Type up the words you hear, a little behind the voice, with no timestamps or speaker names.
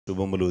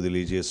శుభములు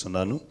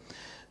తెలియజేస్తున్నాను.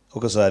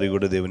 ఒకసారి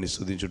కూడా దేవుని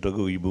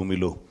స్తుతించుటకు ఈ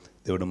భూమిలో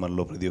దేవుడు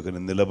మనలో ప్రతి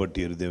ఒక్కరిని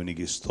నిలబట్టి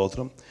దేవునికి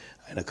స్తోత్రం.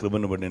 ఆయన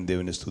కృపను బట్టి నేను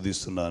దేవుని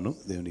స్తుతిస్తున్నాను.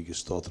 దేవునికి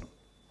స్తోత్రం.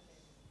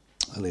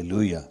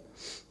 హల్లెలూయా.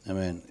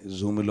 ఆమేన్.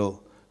 జూమ్లో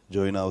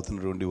జాయిన్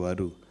అవుతున్నటువంటి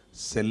వారు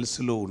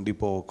సెల్స్లో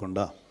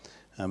ఉండిపోకుండా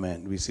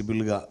ఆమేన్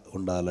విజిబుల్గా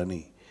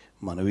ఉండాలని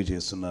మనవి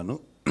చేస్తున్నాను.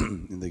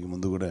 ఇంతకు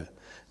ముందు కూడా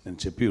నేను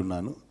చెప్పి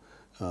ఉన్నాను.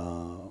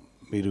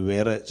 మీరు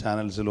వేరే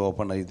ఛానల్స్లో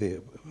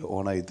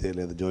ఓన్ అయితే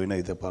లేదా జాయిన్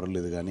అయితే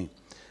పర్వాలేదు, కానీ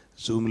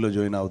జూమ్లో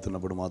జాయిన్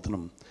అవుతున్నప్పుడు మాత్రం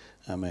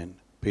ఆమేన్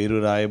పేరు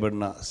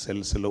రాయబడిన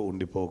సెల్స్లో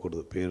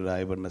ఉండిపోకూడదు. పేరు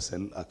రాయబడిన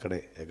సెల్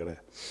ఎక్కడే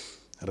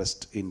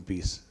రెస్ట్ ఇన్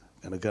పీస్.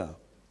 కనుక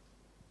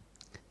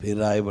పేరు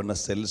రాయబడిన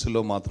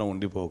సెల్స్లో మాత్రం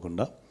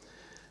ఉండిపోకుండా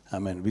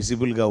ఆమేన్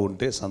విజిబుల్గా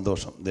ఉంటే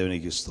సంతోషం.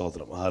 దేవునికి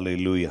స్తోత్రం.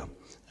 హల్లెలూయా.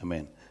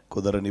 ఆమేన్.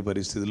 కుదరని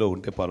పరిస్థితిలో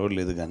ఉంటే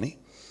పర్వాలేదు, కానీ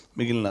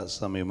మిగిలిన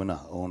సమయమున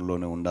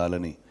ఓన్లోనే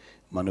ఉండాలని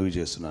మనవి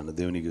చేస్తున్నాను.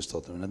 దేవునికి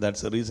స్తోత్రం.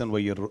 That's the reason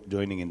why you're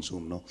joining in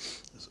Zoom,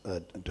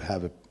 to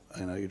have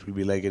it will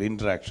be like an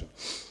interaction.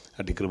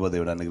 అటు కృప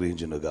దేవుడు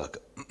అనుగ్రహించును గాక.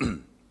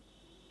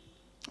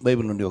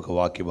 బైబిల్ నుండి ఒక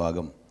వాక్య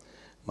భాగం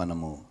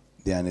మనము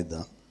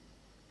ధ్యానిద్దాం.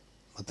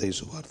 మత్తయి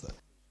సువార్త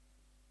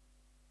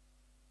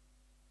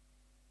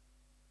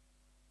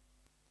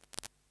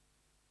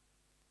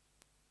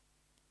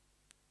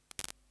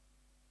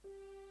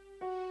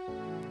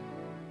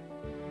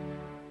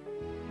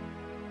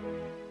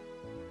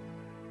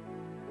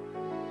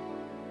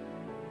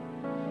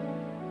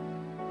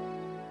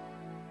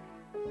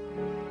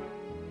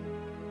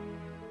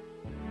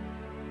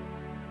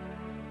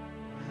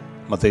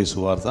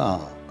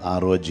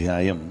 6వ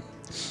అధ్యాయం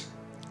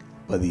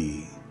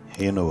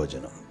 15వ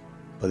వచనం.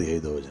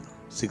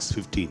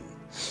 6:15.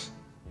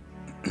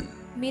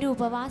 మీరు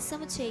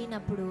ఉపవాసము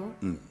చేయనప్పుడు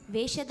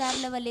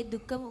వేషధారుల వలె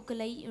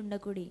దుఃఖముఖులై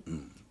ఉండకుడి.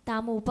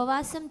 తాము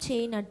ఉపవాసం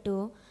చేయనట్టు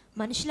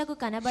మనుషులకు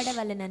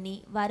కనబడవలెనని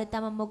వారు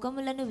తమ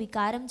ముఖములను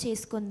వికారం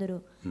చేసుకొందురు.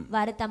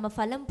 వారు తమ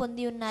ఫలం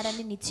పొంది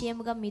ఉన్నారని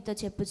నిశ్చయముగా మీతో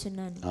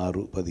చెప్పుచున్నాను.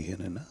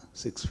 6:15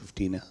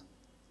 6:15.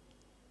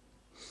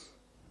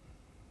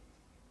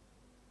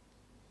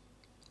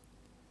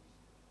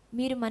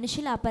 మీరు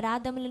మనుషుల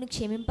అపరాధములను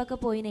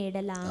క్షమింపకపోయిన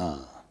ఎడల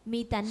మీ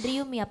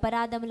తండ్రియు మీ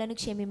అపరాధములను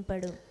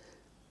క్షమింపడు.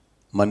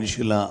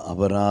 మనుషుల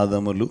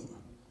అపరాధములు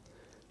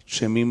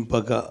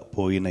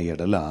క్షమింపకపోయిన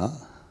ఎడల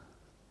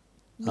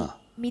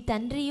మీ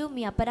తండ్రియు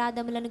మీ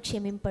అపరాధములను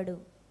క్షమింపడు.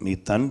 మీ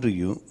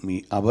తండ్రియు మీ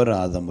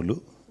అపరాధములు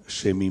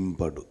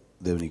క్షమింపడు.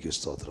 దేవునికి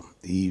స్తోత్రం.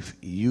 If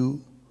you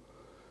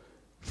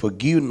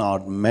forgive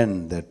not men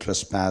their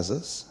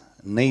trespasses,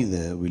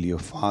 neither will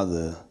your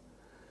Father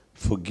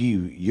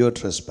forgive your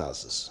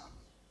trespasses.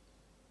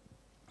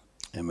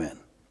 Amen.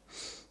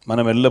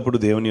 మనం ఎల్లప్పుడూ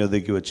దేవుని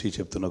యొద్దకు వచ్చి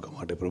చెప్తున్న ఒక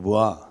మాట,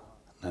 ప్రభువా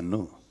నన్ను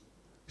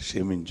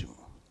క్షమించు.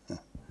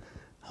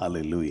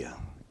 హల్లెలూయా.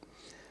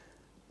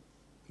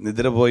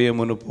 నిద్రపోయే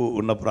మునుపు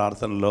ఉన్న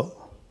ప్రార్థనలో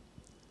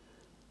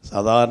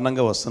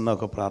సాధారణంగా వస్తున్న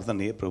ఒక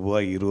ప్రార్థన,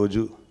 ప్రభువా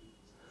ఈరోజు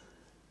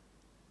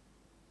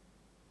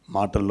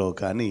మాటల్లో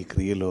కానీ,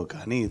 క్రియలో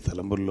కానీ,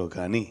 తలంపుల్లో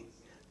కానీ,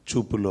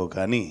 చూపులో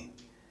కానీ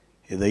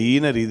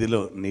ఏదైనా రీతిలో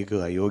నీకు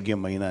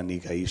అయోగ్యమైన,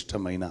 నీకు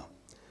అయిష్టమైన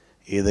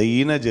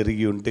ఏదైనా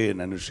జరిగి ఉంటే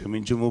నన్ను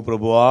క్షమించుము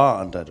ప్రభువా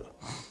అంటారు.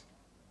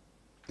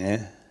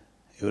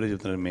 ఎవరో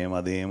చెప్తున్నారు, మేము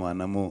అదేం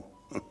అనము.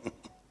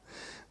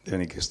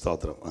 దేవునికి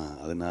స్తోత్రం.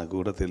 అది నాకు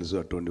కూడా తెలుసు,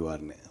 అటువంటి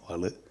వారిని.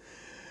 వాళ్ళు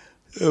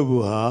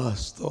ప్రభువా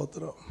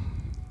స్తోత్రం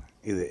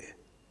ఇదే.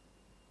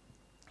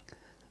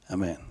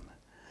 ఆమేన్.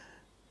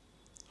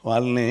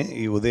 వాళ్ళని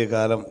ఈ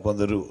ఉదయకాలం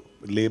కొందరు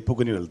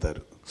లేపుకుని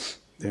వెళ్తారు.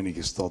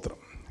 దేవునికి స్తోత్రం.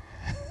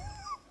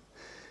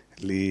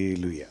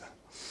 లేలుయా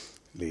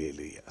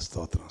లేలుయా.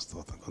 స్తోత్రం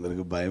స్తోత్రం.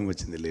 కొందరికి భయం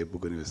వచ్చింది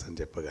లేపుకొని వేసని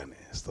చెప్పగానే.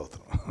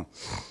 స్తోత్రం.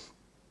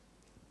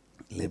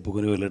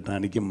 లేపుకొని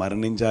వెళ్ళటానికి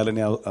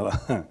మరణించాలని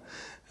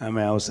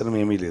ఆమె అవసరం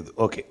ఏమీ లేదు.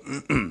 ఓకే,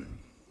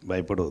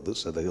 భయపడవద్దు,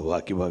 శ్రద్ధగా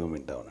వాక్య భాగం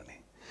వింటామని.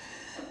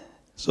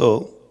 సో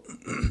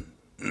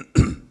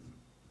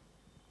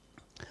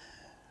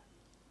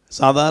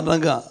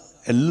సాధారణంగా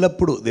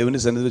ఎల్లప్పుడూ దేవుని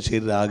సన్నిధిలో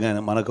చేరి రాగానే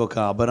మనకు ఒక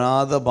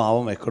అపరాధ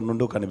భావం ఎక్కడి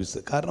నుండో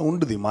కనిపిస్తుంది. కారణం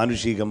ఉంటుంది,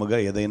 మానుషికముగా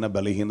ఏదైనా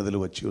బలహీనతలు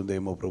వచ్చి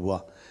ఉందేమో, ప్రభువా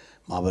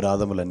మా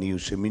అపరాధములన్నీ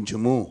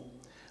క్షమించుము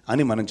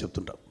అని మనం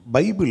చెప్తుంటాం.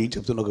 బైబిల్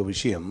చెప్తున్న ఒక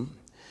విషయం,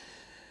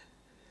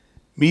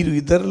 మీరు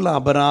ఇతరుల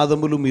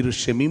అపరాధములు మీరు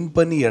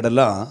క్షమింపని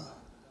ఎడల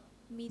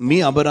మీ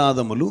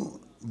అపరాధములు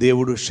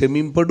దేవుడు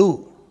క్షమింపడు.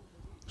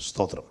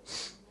 స్తోత్రం.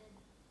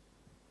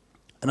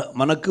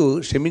 మనకు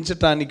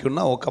క్షమించటానికి ఉన్న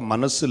ఒక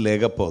మనస్సు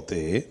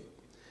లేకపోతే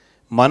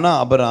మన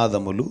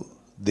అపరాధములు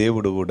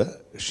దేవుడు కూడా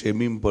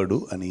క్షమింపడు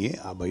అని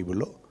ఆ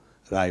బైబిల్లో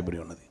రాయబడి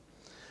ఉన్నది.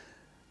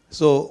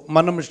 సో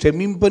మనం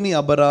క్షమింపని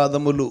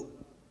అపరాధములు,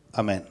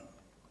 ఆమేన్,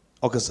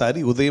 ఒకసారి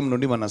ఉదయం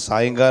నుండి మన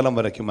సాయంకాలం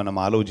వరకు మనం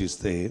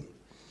ఆలోచిస్తే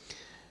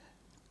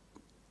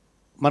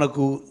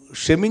మనకు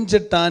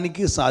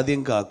క్షమించటానికి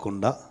సాధ్యం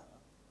కాకుండా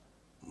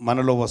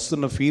మనలో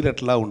వస్తున్న ఫీల్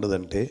ఎట్లా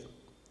ఉండదంటే,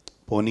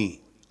 పోనీ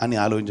అని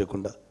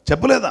ఆలోచించకుండా,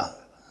 చెప్పలేదా,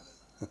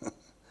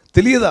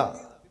 తెలియదా,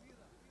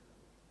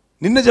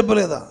 నిన్న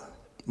చెప్పలేదా,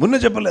 మొన్న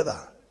చెప్పలేదా,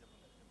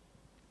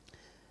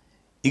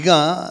 ఇక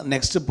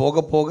నెక్స్ట్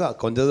పోగా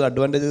కొంచెం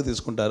అడ్వాంటేజ్గా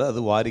తీసుకుంటారు,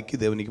 అది వారికి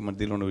దేవునికి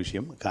మధ్యలో ఉన్న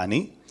విషయం. కానీ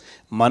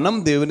మనం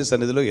దేవుని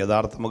సన్నిధిలో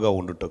యథార్థముగా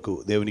ఉండుటకు,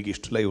 దేవునికి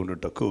ఇష్టలై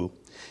ఉండుటకు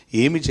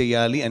ఏమి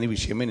చేయాలి అనే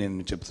విషయమే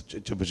నేను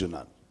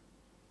చెప్పుచున్నాను.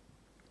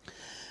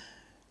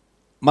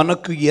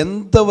 మనకు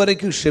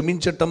ఎంతవరకు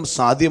క్షమించటం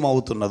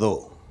సాధ్యమవుతున్నదో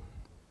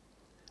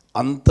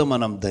అంత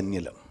మనం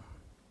ధన్యులం.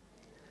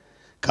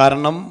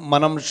 కారణం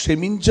మనం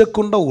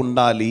క్షమించకుండా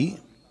ఉండాలి.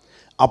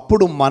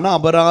 అప్పుడు మన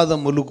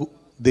అపరాధములు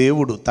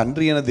దేవుడు,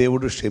 తండ్రి అయిన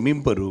దేవుడు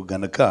క్షమింపరు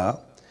గనక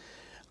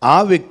ఆ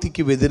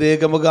వ్యక్తికి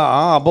వ్యతిరేకముగా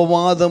ఆ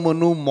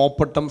అపవాదమును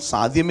మోపటం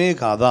సాధ్యమే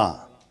కాదా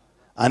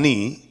అని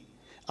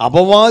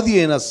అపవాది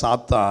అయిన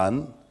సాతాన్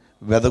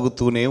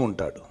వెదగుతూనే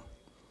ఉంటాడు.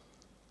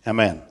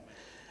 ఆమేన్.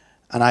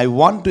 And I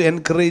want to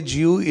encourage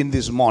you in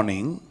this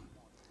morning.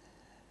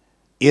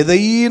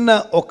 ఏదైనా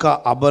ఒక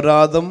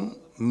అపరాధం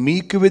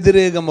మీకు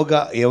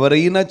వ్యతిరేకముగా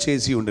ఎవరైనా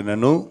చేసి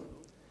ఉండినను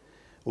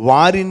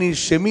వారిని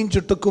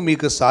క్షమించుటకు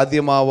మీకు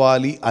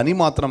సాధ్యమవ్వాలి అని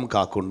మాత్రం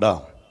కాకుండా,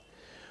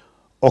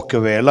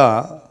 ఒకవేళ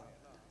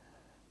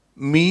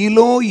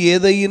మీలో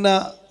ఏదైనా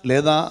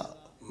లేదా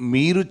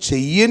మీరు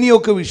చెయ్యని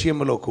ఒక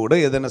విషయంలో కూడా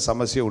ఏదైనా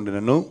సమస్య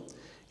ఉండినను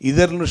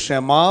ఇతరులను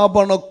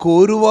క్షమాపణ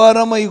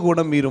కోరువారమై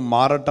కూడా మీరు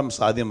మారటం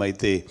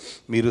సాధ్యమైతే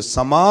మీరు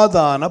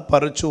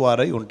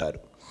సమాధానపరచువారై ఉంటారు.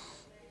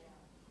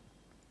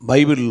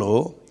 బైబిల్లో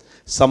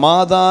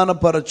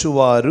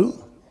సమాధానపరచువారు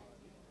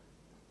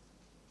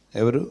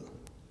ఎవరు?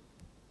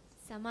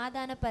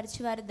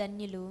 సమాధానపరచువారు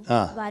ధన్యులు,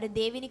 వారు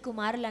దేవుని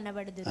కుమారులు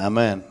అనబడుదురు.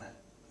 ఆమేన్.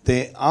 They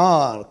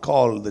are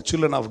called the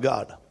children of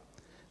God.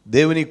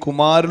 దేవుని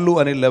కుమారులు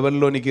అనే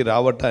లెవెల్లోనికి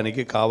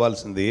రావటానికి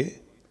కావాల్సింది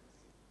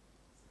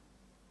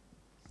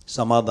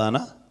సమాధాన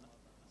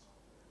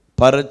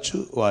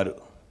పరచువారు.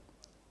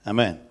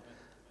 ఆమేన్.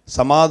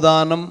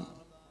 సమాధానం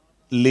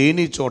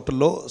లేని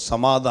చోటలో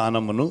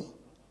సమాధానమును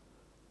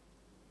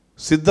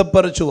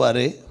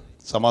సిద్ధపరచువారే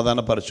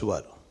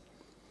సమాధానపరచువారు.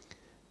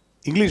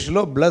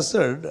 ఇంగ్లీష్లో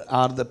blessed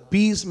are the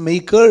piece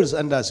makers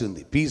అని రాసి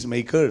ఉంది. Piece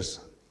makers.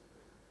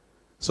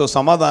 సో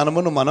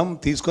సమాధానమును మనం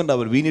తీసుకొని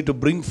రావాలి. We need to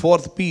bring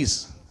fourth piece.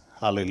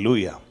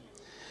 Hallelujah.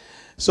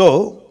 So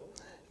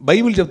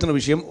Bible చెప్తున్న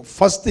విషయం,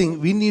 first thing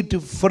we need to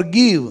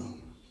forgive.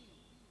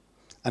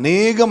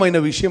 అనేకమైన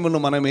విషయములను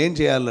మనం ఏం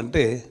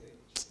చేయాలంటే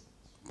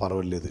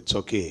పర్వాలేదు, ఇట్స్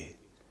ఓకే,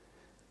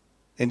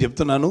 నేను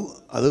చెప్తున్నాను,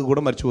 అది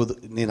కూడా మర్చిపోదు,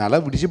 నేను అలా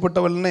విడిచిపెట్ట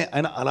వల్లనే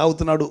ఆయన అలా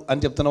అవుతున్నాడు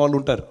అని చెప్తున్న వాళ్ళు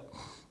ఉంటారు.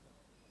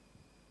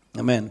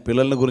 ఆమేన్.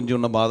 పిల్లల గురించి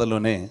ఉన్న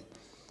బాధలోనే.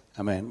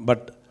 ఆమేన్.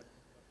 బట్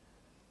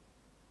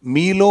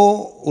మీలో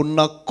ఉన్న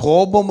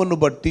కోపమును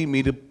బట్టి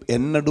మీరు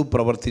ఎన్నడూ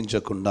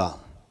ప్రవర్తించకుండా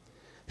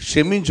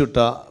క్షమించుట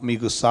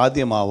మీకు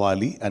సాధ్యం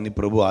అవ్వాలి అని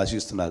ప్రభు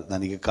ఆశిస్తున్నారు.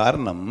 దానికి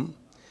కారణం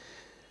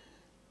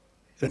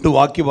 2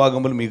 వాక్య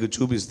భాగములు మీకు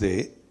చూపిస్తే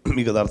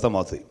మీకు అది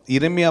అర్థమవుతాయి.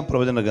 ఇర్మీయా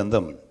ప్రవచన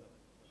గ్రంథం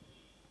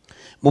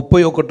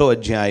 31వ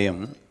అధ్యాయం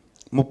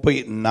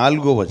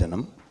 34వ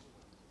వచనం.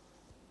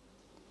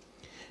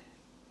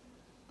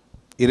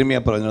 ఇర్మీయా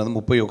ప్రవచన గ్రంథం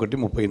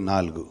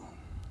 31:34.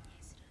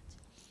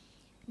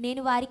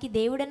 నేను వారికి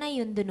దేవుడనై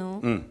ఉందును,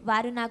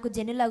 వారు నాకు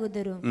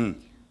జనులగుదురు.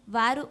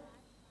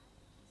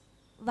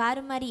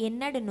 వారు మరి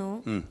ఎన్నడును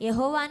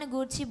యెహోవాను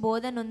గూర్చి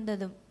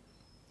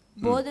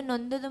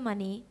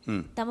బోధనొందుదుమని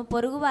తమ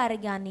పొరుగు వారు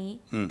గాని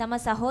తమ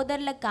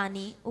సహోదరులకు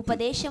కాని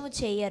ఉపదేశము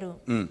చేయరు.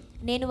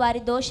 నేను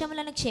వారి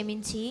దోషములను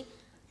క్షమించి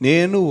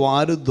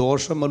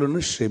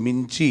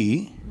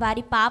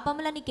వారి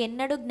పాపములను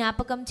ఎన్నడూ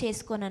జ్ఞాపకం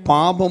చేసుకొనను.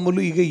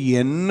 పాపములు ఇక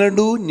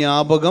ఎన్నడూ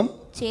జ్ఞాపకం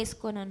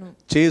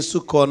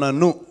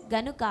చేసుకొనను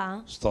గనుక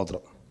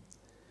స్తోత్రం.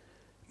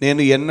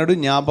 నేను ఎన్నడూ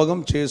జ్ఞాపకం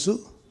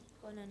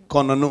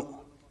చేసుకొనను.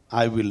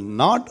 I will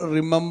not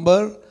remember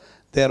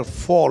their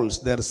faults,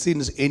 their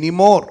sins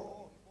anymore.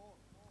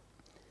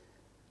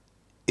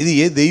 ఇది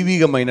ఏ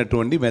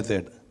దైవికమైనటువంటి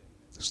మెథడ్.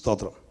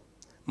 స్తోత్రం.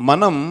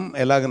 మనం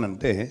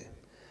ఎలాగనంటే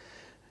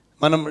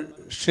మనం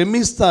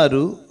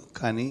క్షమిస్తారు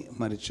కానీ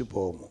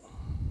మరిచిపోము.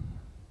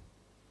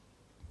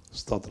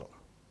 స్తోత్రం.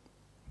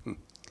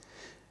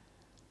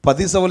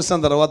 10 సంవత్సరం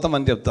తర్వాత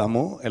మనం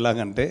చెప్తాము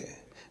ఎలాగంటే,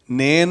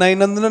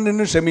 నేనైనందున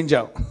నిన్ను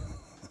క్షమించావు.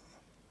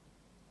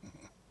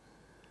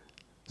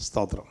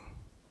 స్తోత్రం.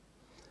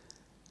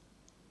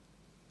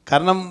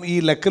 కారణం ఈ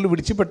లెక్కలు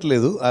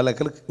విడిచిపెట్టలేదు, ఆ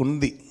లెక్కలు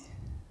ఉంది.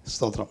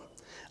 స్తోత్రం.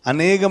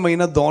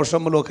 అనేకమైన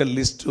దోషములు ఒక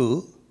లిస్టు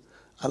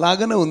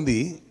అలాగనే ఉంది,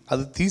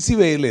 అది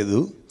తీసివేయలేదు.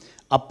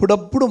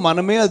 అప్పుడప్పుడు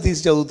మనమే అది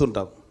తీసి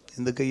చదువుతుంటాం.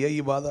 ఎందుకయ్యా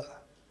ఈ బాధ?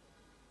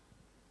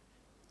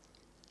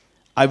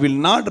 I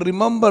will not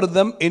remember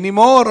them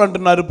anymore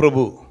అంటున్నారు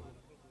ప్రభు.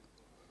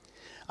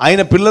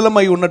 ఆయన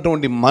పిల్లలమై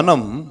ఉన్నటువంటి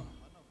మనం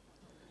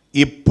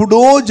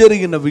ఎప్పుడో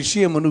జరిగిన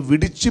విషయమును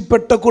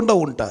విడిచిపెట్టకుండా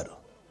ఉంటారు.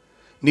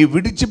 నీ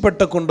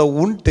విడిచిపెట్టకుండా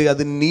ఉంటే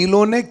అది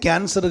నీలోనే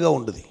క్యాన్సర్గా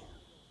ఉంటుంది.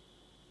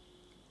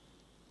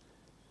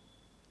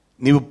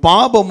 నీవు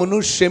పాపమును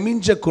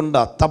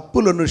క్షమించకుండా,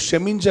 తప్పులను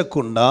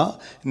క్షమించకుండా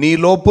నీ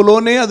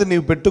లోపలనే అది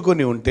నీవు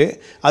పెట్టుకొని ఉంటే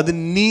అది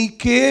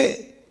నీకే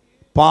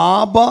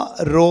పాప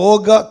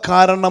రోగ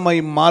కారణమై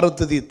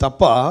మారుతుంది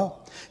తప్ప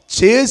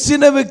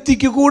చేసిన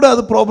వ్యక్తికి కూడా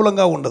అది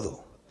ప్రాబ్లంగా ఉండదు.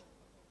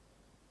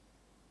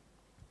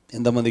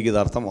 ఎంతమందికి ఇది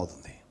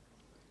అర్థమవుతుంది?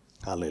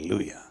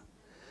 హల్లెలూయా.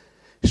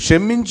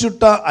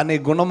 క్షమించుట అనే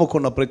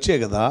గుణముకున్న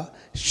ప్రత్యేకత,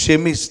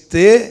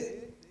 క్షమిస్తే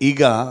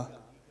ఇక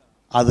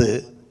అది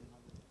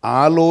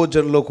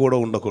ఆలోచనలో కూడా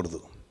ఉండకూడదు.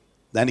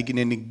 దానికి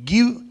నేను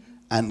గివ్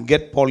అండ్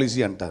గెట్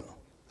పాలసీ అంటాను.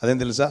 అదేం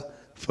తెలుసా?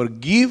 For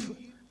give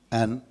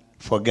and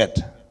for get.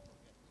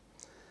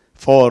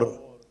 For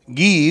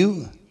give,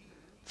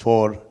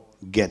 for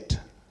get.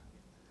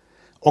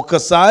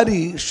 ఒక్కసారి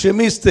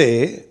క్షమిస్తే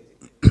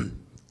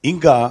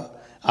ఇంకా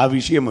ఆ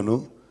విషయమును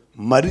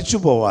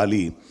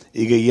మరిచిపోవాలి,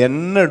 ఇక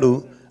ఎన్నడూ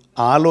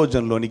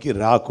ఆలోచనలోనికి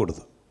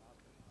రాకూడదు.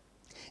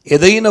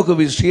 ఏదైనా ఒక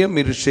విషయం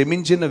మీరు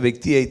క్షమించిన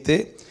వ్యక్తి అయితే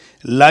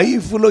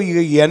లైఫ్లో ఇక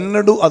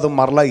ఎన్నడూ అది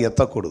మరలా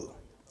ఎత్తకూడదు.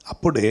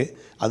 అప్పుడే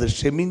అది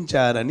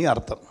క్షమించారని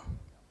అర్థం.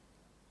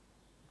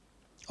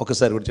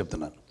 ఒకసారి కూడా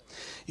చెప్తున్నాను,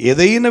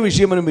 ఏదైనా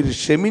విషయమును మీరు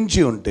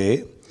క్షమించి ఉంటే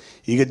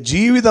ఇక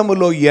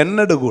జీవితంలో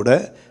ఎన్నడూ కూడా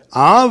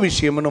ఆ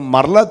విషయమును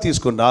మరలా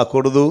తీసుకొని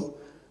రాకూడదు.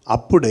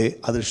 అప్పుడే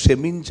అది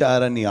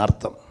క్షమించారని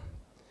అర్థం.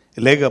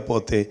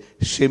 లేకపోతే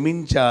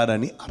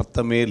క్షమించారని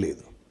అర్థమే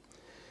లేదు.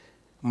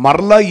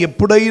 మరలా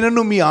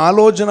ఎప్పుడైనాను మీ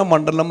ఆలోచన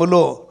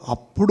మండలములో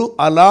అప్పుడు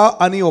అలా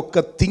అని ఒక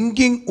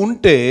థింకింగ్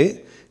ఉంటే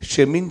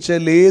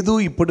క్షమించలేదు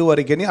ఇప్పటి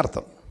వరకని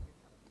అర్థం.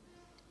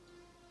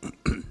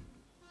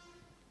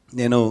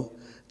 నేను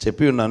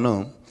చెప్పి ఉన్నాను,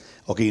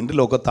 ఒక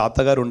ఇంటిలో ఒక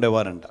తాతగారు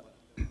ఉండేవారంట.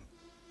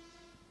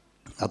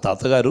 ఆ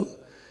తాతగారు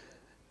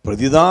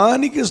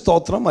ప్రతిదానికి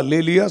స్తోత్రం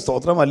హల్లెలూయా,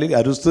 స్తోత్రం హల్లెలూయా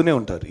అరుస్తూనే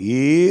ఉంటారు.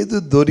 ఏది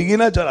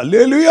దొరికినా చాలా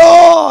హల్లెలూయా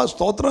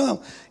స్తోత్రం.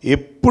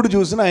 ఎప్పుడు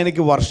చూసినా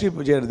ఆయనకి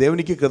వర్షిప్ చేయడం,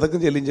 దేవునికి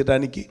కృతజ్ఞత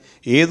చెల్లించడానికి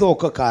ఏదో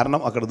ఒక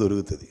కారణం అక్కడ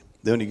దొరుకుతుంది.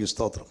 దేవునికి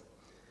స్తోత్రం.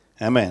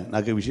 ఆమేన్.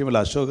 నాకు ఈ విషయంలో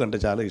అశోక్ అంటే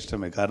చాలా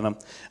ఇష్టమే. కారణం,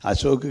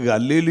 అశోక్కి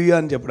హల్లెలూయా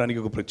అని చెప్పడానికి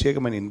ఒక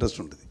ప్రత్యేకమైన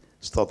ఇంట్రెస్ట్ ఉంటుంది.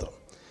 స్తోత్రం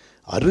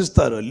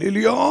అరుస్తారు,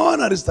 హల్లెలూయా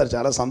అని అరుస్తారు.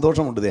 చాలా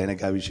సంతోషం ఉంటుంది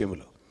ఆయనకి ఆ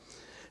విషయంలో.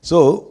 సో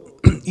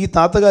ఈ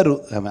తాతగారు,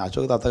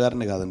 అశోక్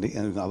తాతగారిని కాదండి,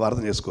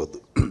 అపార్థం చేసుకోవద్దు.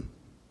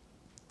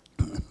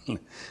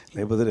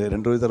 లేకపోతే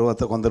 2 రోజుల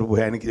తర్వాత కొందరు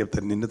పోయి ఆయనకి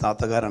చెప్తారు నిన్ను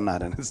తాతగారు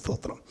అన్నారని.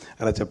 స్తోత్రం,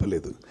 అలా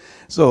చెప్పలేదు.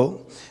 సో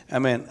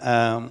మీన్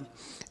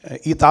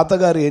ఈ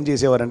తాతగారు ఏం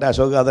చేసేవారంటే,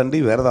 అశోక్ కాదండి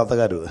వేరే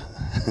తాతగారు,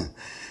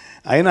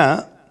 ఆయన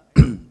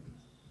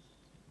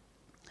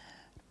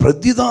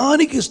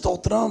ప్రతిదానికి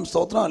స్తోత్రం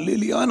స్తోత్రం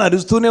హల్లెలూయా అని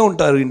అరుస్తూనే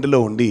ఉంటారు ఇంటిలో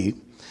ఉండి.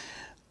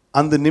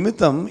 అందు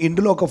నిమిత్తం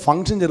ఇంటిలో ఒక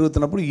ఫంక్షన్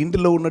జరుగుతున్నప్పుడు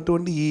ఇంటిలో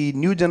ఉన్నటువంటి ఈ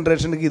న్యూ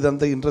జనరేషన్కి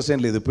ఇదంతా ఇంట్రెస్ట్ ఏం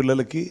లేదు.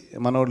 పిల్లలకి,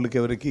 మనవాళ్ళకి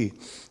ఎవరికి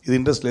ఇది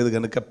ఇంట్రెస్ట్ లేదు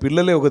కనుక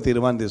పిల్లలే ఒక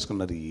తీర్మానం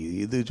తీసుకున్నారు,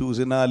 ఇది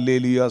చూసినా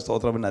హల్లెలూయా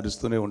స్తోత్రం అని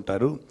అరుస్తూనే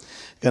ఉంటారు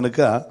కనుక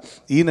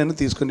ఈయనను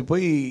తీసుకొని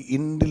పోయి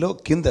ఇంటిలో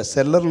కింద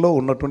సెల్లర్లో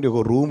ఉన్నటువంటి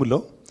ఒక రూములో,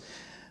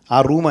 ఆ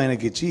రూమ్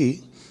ఆయనకి ఇచ్చి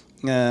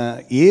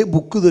ఏ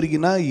బుక్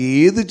దొరికినా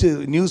ఏది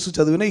న్యూస్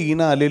చదివినా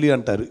ఈయన హల్లెలూయా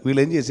అంటారు.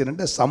 వీళ్ళు ఏం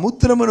చేశారంటే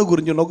సముద్రమును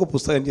గురించి ఒక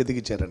పుస్తకం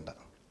చేతికిచ్చారంట.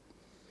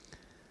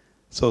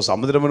 సో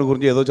సముద్రమును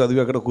గురించి ఏదో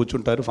చదివి అక్కడ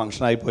కూర్చుంటారు.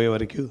 ఫంక్షన్ అయిపోయే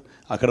వరకు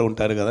అక్కడ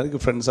ఉంటారు కదా.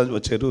 ఫ్రెండ్స్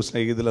వచ్చారు,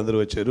 స్నేహితులు అందరూ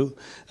వచ్చారు,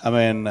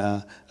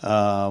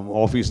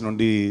 ఆఫీస్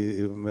నుండి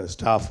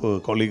స్టాఫ్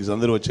కొలీగ్స్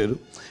అందరూ వచ్చారు.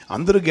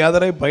 అందరూ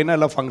గ్యాదర్ అయి పైన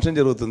ఇలా ఫంక్షన్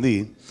జరుగుతుంది.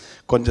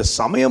 కొంచెం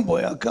సమయం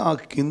పోయాక ఆ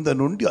కింద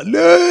నుండి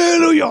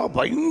హల్లెలూయా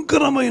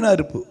భయంకరమైన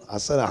అరుపు,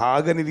 అసలు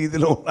ఆగని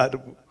రీతిలో ఉన్న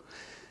అరుపు.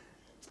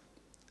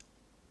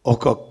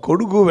 ఒక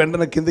కొడుకు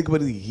వెంటనే కిందకి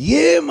పడి,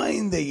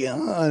 ఏమైందయ్యా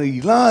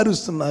ఇలా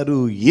అరుస్తున్నారు,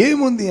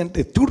 ఏముంది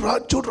అంటే చూడరా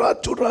చూడరా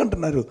చూడరా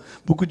అంటున్నారు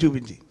బుక్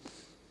చూపించి.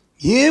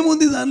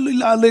 ఏముంది దానిలో,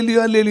 ఇలా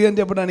హల్లెలూయా హల్లెలూయా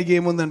అని చెప్పడానికి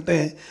ఏముందంటే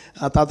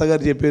ఆ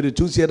తాతగారు చెప్పారు,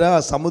 చూసారా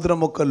సముద్రం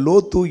యొక్క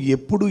లోతు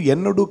ఎప్పుడు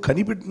ఎన్నడూ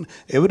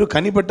ఎవరు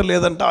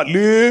కనిపెట్టలేదంట,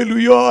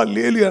 హల్లెలూయా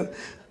హల్లెలూయా.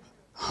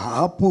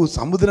 ఆపు,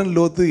 సముద్రం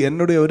లోతు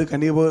ఎన్నడూ ఎవరు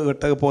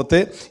కనిపెట్టకపోతే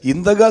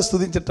ఇంతగా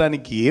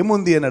స్తుతించటానికి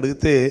ఏముంది అని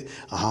అడిగితే,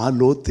 ఆ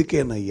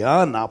లోతుకేనయ్యా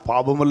నా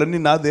పాపములన్నీ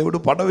నా దేవుడు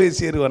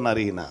పడవేసారు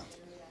అన్నారు ఈయన.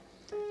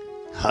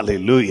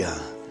 హల్లెలూయా.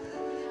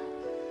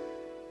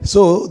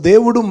 సో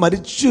దేవుడు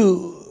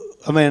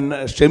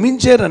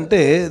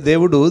క్షమించారంటే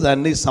దేవుడు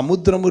దాన్ని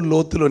సముద్రము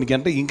లోతులోనికి,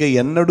 అంటే ఇంకా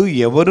ఎన్నడూ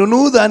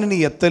ఎవరునూ దానిని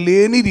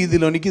ఎత్తలేని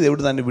రీతిలోనికి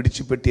దేవుడు దాన్ని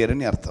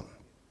విడిచిపెట్టారని అర్థం.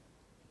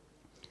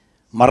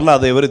 మరలా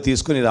అది ఎవరు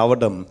తీసుకుని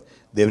రావడం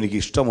దేవునికి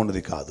ఇష్టం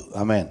ఉన్నది కాదు.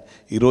 ఆమేన్.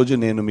 ఈరోజు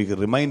నేను మీకు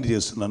రిమైండ్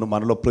చేస్తున్నాను,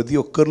 మనలో ప్రతి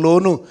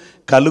ఒక్కరిలోనూ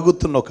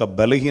కలుగుతున్న ఒక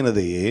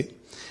బలహీనతయే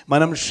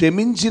మనం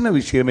క్షమించిన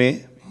విషయమే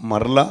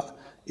మరలా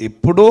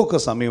ఎప్పుడో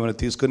ఒక సమయం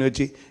తీసుకొని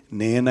వచ్చి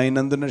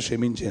నేనైనందున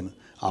క్షమించాను,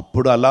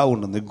 అప్పుడు అలా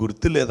ఉంటుంది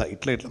గుర్తు లేదా,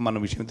 ఇట్లా మన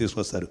విషయం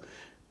తీసుకొస్తారు.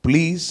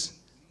 ప్లీజ్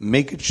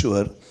మేక్ ఇట్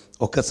షూర్,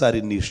 ఒక్కసారి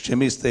నీ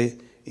క్షమిస్తే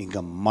ఇంకా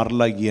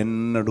మరలా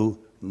ఎన్నడూ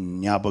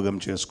జ్ఞాపకం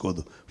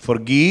చేసుకోదు.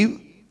 Forgive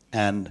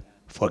and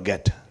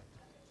forget.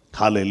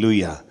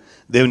 హల్లెలూయా.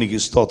 దేవునికి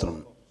స్తోత్రం.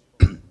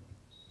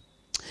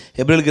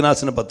 హెబ్రీయులకు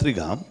రాసిన పత్రిక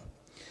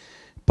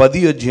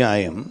 10వ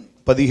అధ్యాయం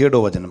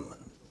 17వ వచనం,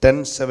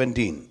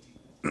 10:17.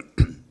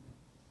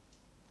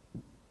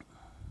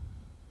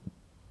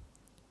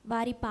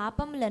 వారి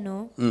పాపములను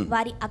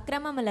వారి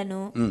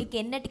అక్రమములను ఇక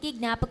ఎన్నటికీ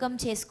జ్ఞాపకం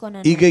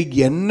చేసుకొనను. ఇక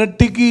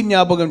ఎన్నటికీ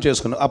జ్ఞాపకం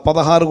చేసుకున్నాను. ఆ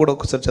 16 కూడా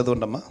ఒకసారి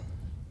చదవండమ్మా.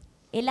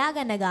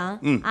 ఎలాగనగా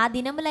ఆ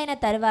దినములైన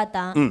తర్వాత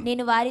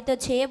నేను వారితో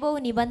చేయబో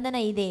నిబంధన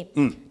ఇదే,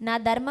 నా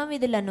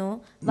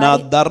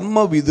ధర్మ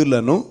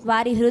విధులను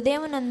వారి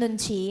హృదయమునందు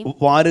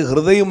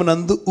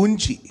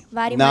ఉంచి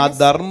నా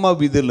ధర్మ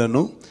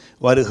విధులను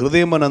వారి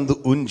హృదయమునందు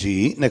ఉంచి,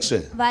 నెక్స్ట్,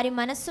 వారి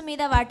మనస్సు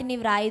మీద వాటిని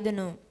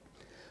వ్రాయుదును.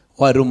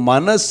 వారి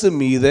మనస్సు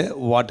మీదే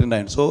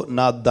వాటిని. సో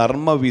నా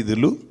ధర్మ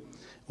విధులు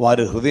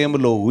వారి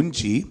హృదయంలో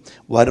ఉంచి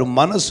వారి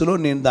మనస్సులో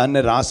నేను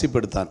దాన్ని రాసి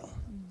పెడతాను.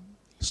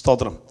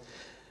 స్తోత్రం.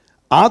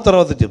 ఆ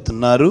తర్వాత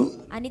చెప్తున్నారు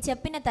అని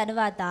చెప్పిన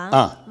తర్వాత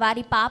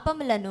వారి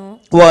పాపములను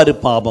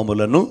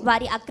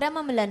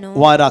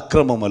వారి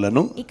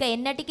అక్రమములను ఇక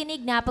ఎన్నటికి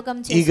జ్ఞాపకం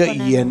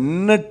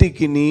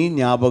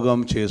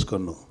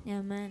చేసుకోను.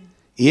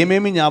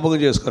 ఏమేమి జ్ఞాపకం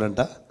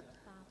చేసుకోరంట?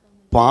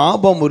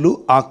 పాపములు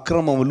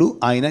అక్రమములు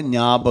ఆయన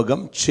జ్ఞాపకం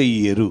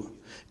చెయ్యరు,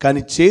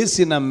 కానీ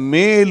చేసిన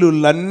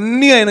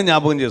మేలులన్నీ ఆయన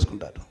జ్ఞాపకం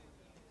చేసుకుంటారు.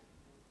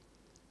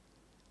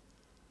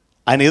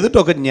 ఆయన ఎదుట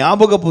ఒక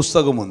జ్ఞాపక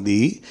పుస్తకం ఉంది.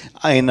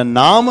 ఆయన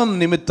నామం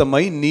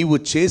నిమిత్తమై నీవు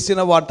చేసిన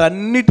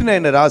వాటన్నిటిని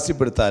ఆయన రాసి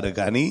పెడతారు,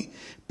 కానీ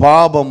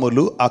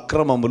పాపములు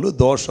అక్రమములు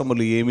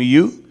దోషములు ఏమీ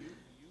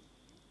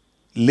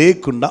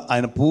లేకుండా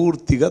ఆయన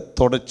పూర్తిగా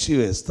తొడచి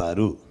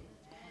వేస్తారు.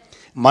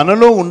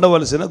 మనలో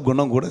ఉండవలసిన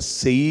గుణం కూడా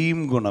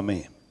సేమ్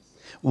గుణమే.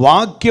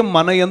 వాక్యం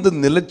మన యందు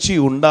నిలిచి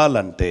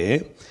ఉండాలంటే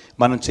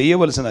మనం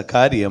చేయవలసిన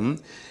కార్యం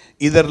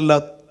ఇతరుల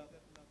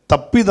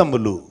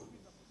తప్పిదములు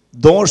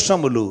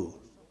దోషములు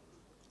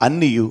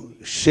అన్నీ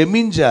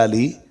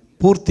క్షమించాలి,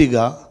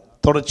 పూర్తిగా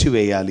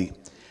తొడచివేయాలి.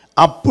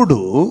 అప్పుడు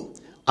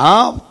ఆ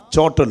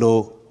చోటలో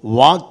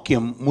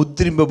వాక్యం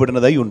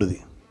ముద్రింపబడినదై ఉండదు.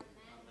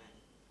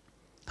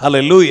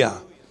 హల్లెలూయా.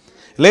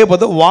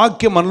 లేకపోతే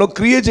వాక్యం మనలో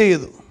క్రియ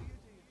చేయదు.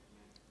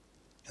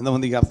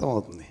 ఎంతమందికి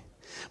అర్థమవుతుంది?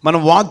 మనం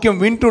వాక్యం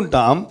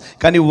వింటుంటాం,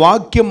 కానీ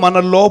వాక్యం మన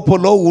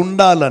లోపల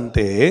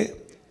ఉండాలంటే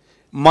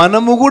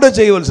మనము కూడా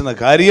చేయవలసిన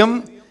కార్యం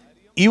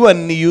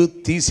ఇవన్నీ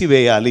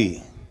తీసివేయాలి.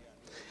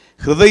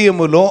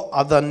 హృదయములో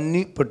అదన్నీ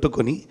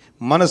పెట్టుకొని,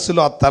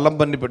 మనసులో ఆ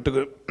తలంపన్ని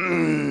పెట్టుకొని,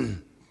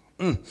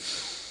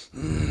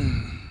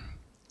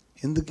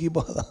 ఎందుకు ఈ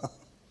బాధ?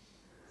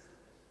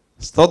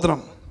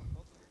 స్తోత్రం.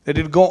 Let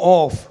it go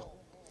of.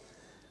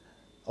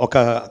 ఒక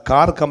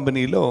కార్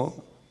కంపెనీలో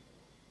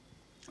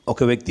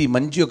ఒక వ్యక్తి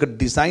మంచి ఒక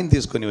డిజైన్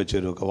తీసుకొని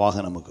వచ్చారు. ఒక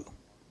వాహనముకు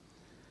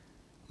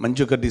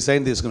మంచి ఒక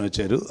డిజైన్ తీసుకొని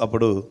వచ్చారు.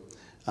 అప్పుడు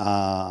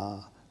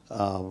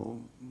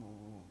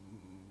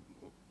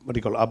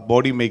ఆ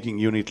బాడీ మేకింగ్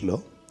యూనిట్లో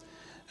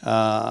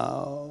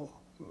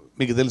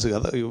మీకు తెలుసు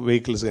కదా,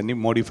 వెహికల్స్ అన్నీ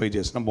మోడిఫై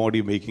చేసిన బాడీ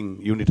మేకింగ్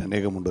యూనిట్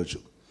అనేకం ఉండవచ్చు.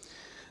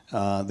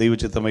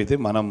 దైవచిత్తం అయితే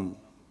మనం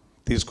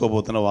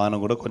తీసుకోబోతున్న వాహనం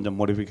కూడా కొంచెం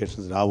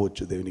మోడిఫికేషన్స్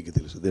రావచ్చు, దేవునికి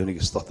తెలుసు,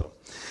 దేవునికి స్తోత్రం.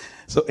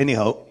 సో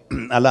ఎనీహౌ,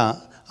 అలా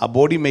ఆ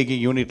బాడీ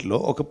మేకింగ్ యూనిట్లో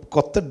ఒక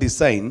కొత్త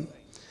డిజైన్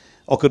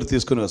ఒకరు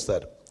తీసుకుని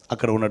వస్తారు.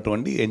 అక్కడ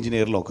ఉన్నటువంటి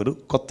ఇంజనీర్లు ఒకరు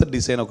కొత్త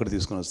డిజైన్ ఒకరు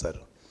తీసుకుని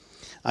వస్తారు.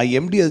 ఆ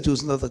ఎండి అది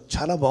చూసిన తర్వాత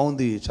చాలా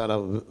బాగుంది, చాలా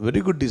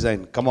వెరీ గుడ్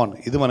డిజైన్, కమాన్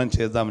ఇది మనం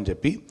చేద్దామని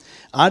చెప్పి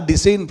ఆ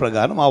డిజైన్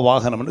ప్రకారం ఆ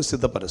వాహనమును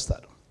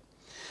సిద్ధపరుస్తారు.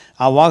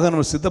 ఆ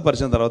వాహనం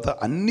సిద్ధపరిచిన తర్వాత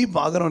అన్నీ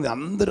బాగానే ఉంది,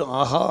 అందరూ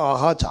ఆహా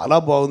ఆహా చాలా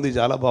బాగుంది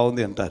చాలా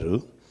బాగుంది అంటారు.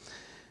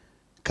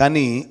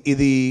 కానీ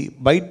ఇది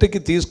బయటకి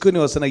తీసుకుని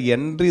వస్తున్న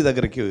ఎంట్రీ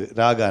దగ్గరికి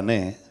రాగానే,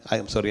 ఆ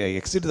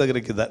ఎగ్జిట్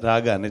దగ్గరికి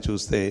రాగానే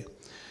చూస్తే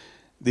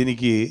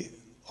దీనికి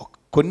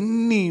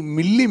కొన్ని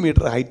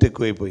మిల్లీమీటర్ హైట్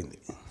ఎక్కువైపోయింది,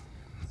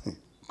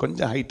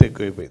 కొంచెం హైట్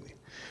ఎక్కువైపోయింది.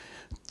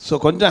 సో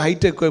కొంచెం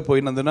హైట్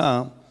ఎక్కువైపోయినందున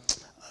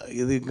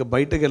ఇది ఇంకా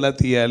బయటకు ఎలా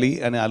తీయాలి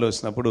అని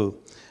ఆలోచనప్పుడు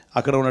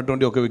అక్కడ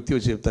ఉన్నటువంటి ఒక వ్యక్తి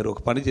వచ్చి చెప్తారు,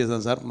 ఒక పని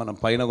చేద్దాం సార్, మనం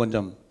పైన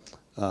కొంచెం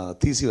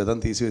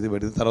తీసివేది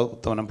పెడితే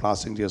తర్వాత మనం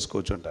ప్లాస్టింగ్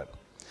చేసుకోవచ్చు అంటారు.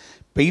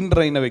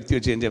 పెయింటర్ అయిన వ్యక్తి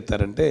వచ్చి ఏం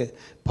చెప్తారంటే,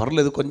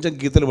 పర్లేదు కొంచెం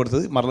గీతలు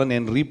పడుతుంది, మరలా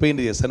నేను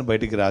రీపెయింట్ చేస్తాను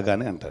బయటికి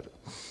రాగానే అంటారు.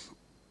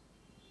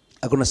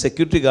 అక్కడ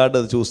సెక్యూరిటీ గార్డ్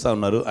అది చూస్తూ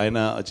ఉన్నారు. ఆయన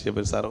వచ్చి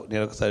చెప్పారు, సార్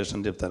నేను ఒక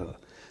సజెషన్ చెప్తాను.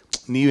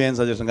 నీవేం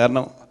సజెషన్?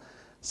 కారణం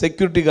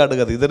సెక్యూరిటీ గార్డ్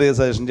కదా, ఇద్దరు ఏ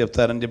సజెషన్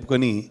చెప్తారని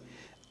చెప్పుకొని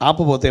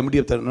ఆపపోతే ఏమిటి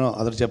చెప్తారు,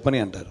 అతను చెప్పని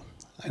అంటారు.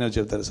 ఆయన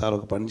చెప్తారు, సార్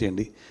ఒక పని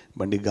చేయండి,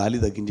 బండి గాలి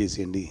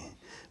తగ్గించేసేయండి,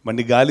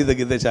 బండి గాలి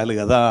తగ్గితే చాలు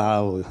కదా,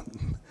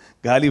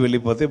 గాలి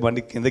వెళ్ళిపోతే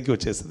బండి కిందకి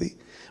వచ్చేస్తుంది,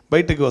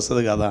 బయటకి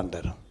వస్తుంది కదా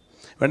అంటారు.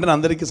 వెంటనే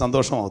అందరికీ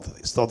సంతోషం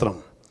అవుతుంది. స్తోత్రం.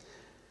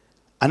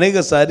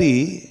 అనేకసారి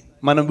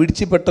మనం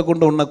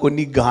విడిచిపెట్టకుండా ఉన్న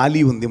కొన్ని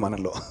గాలి ఉంది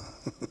మనలో,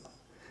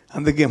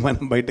 అందుకే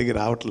మనం బయటకి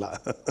రావట్లా.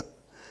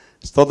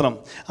 స్తోత్రం.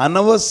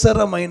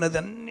 అనవసరమైనది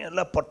అన్నీ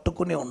అలా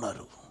పట్టుకునే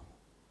ఉన్నారు.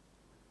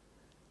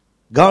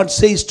 God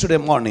says today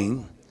morning,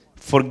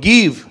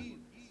 forgive,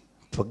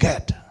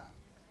 forget.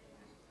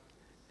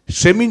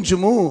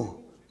 క్షమించుము,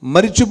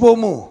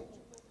 మరిచిపోము.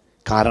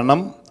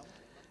 కారణం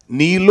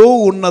నీలో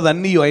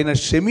ఉన్నదన్నీ ఆయన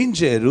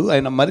క్షమించారు,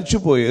 ఆయన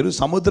మరిచిపోయారు,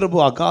 సముద్రపు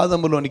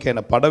అగాధములోనికి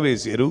ఆయన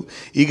పడవేశారు.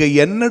 ఇక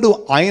ఎన్నడూ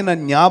ఆయన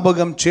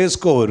జ్ఞాపకం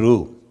చేసుకోరు.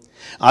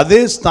 అదే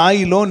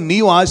స్థాయిలో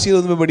నీవు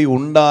ఆశీర్వదింపబడి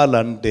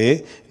ఉండాలంటే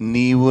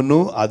నీవును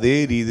అదే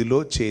రీతిలో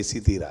చేసి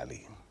తీరాలి.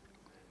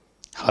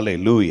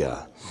 హల్లెలూయా.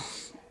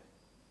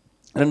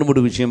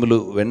 2-3 విషయములు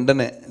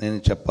వెంటనే నేను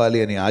చెప్పాలి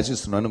అని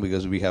ఆశిస్తున్నాను,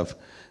 because we have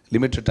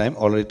limited time.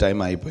 Already time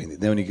అయిపోయింది.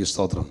 దేవునికి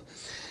స్తోత్రం.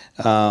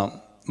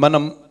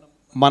 మనం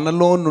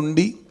మనలో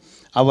నుండి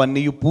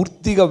అవన్నీ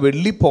పూర్తిగా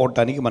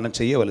వెళ్ళిపోవటానికి మనం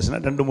చేయవలసిన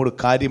 2-3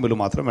 కార్యములు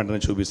మాత్రం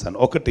వెంటనే చూపిస్తాను.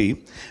 ఒకటి,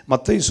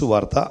 మత్తయి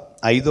సువార్త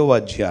 5వ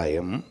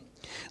అధ్యాయం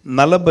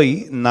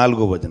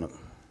 44వ వచనం.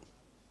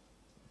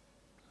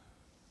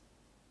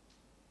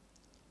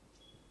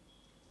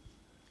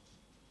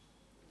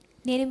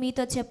 నేను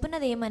మీతో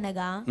చెప్పున్నది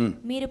ఏమనగా,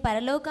 మీరు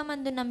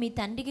పరలోకమందున్న మీ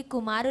తండ్రికి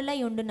కుమారులై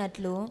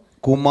ఉండునట్లు.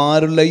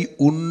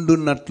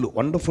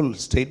 వండర్ఫుల్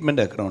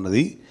స్టేట్మెంట్ ఎక్కడ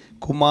ఉన్నది?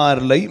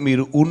 కుమారులై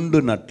మీరు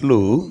ఉండునట్లు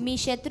మీ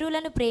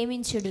శత్రువులను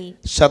ప్రేమించుడి.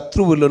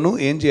 శత్రువులను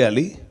ఏం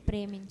చేయాలి?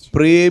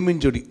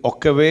 ప్రేమించుడి.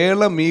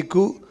 ఒకవేళ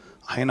మీకు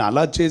ఆయన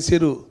అలా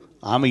చేశారు,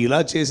 ఆమె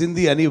ఇలా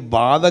చేసింది అని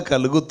బాధ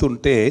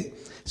కలుగుతుంటే,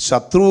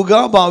 శత్రువుగా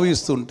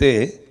భావిస్తుంటే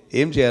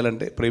ఏం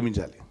చేయాలంటే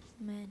ప్రేమించాలి.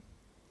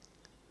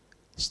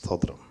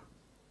 స్తోత్రం.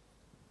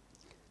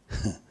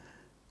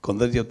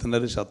 కొందరు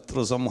చెప్తున్నారు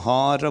శత్రు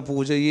సంహార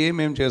పూజయే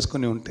మేము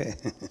చేసుకుని ఉంటే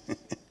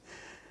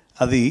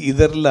అది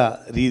ఇతరుల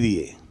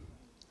రీతియే.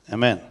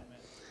 ఆమేన్.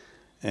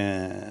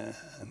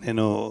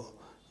 నేను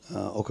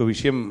ఒక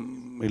విషయం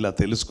ఇలా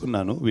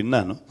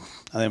విన్నాను.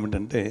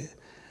 అదేమిటంటే,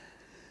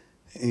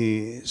 ఈ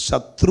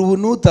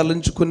శత్రువును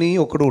తలంచుకుని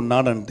ఒకడు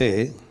ఉన్నాడంటే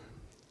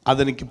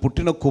అతనికి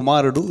పుట్టిన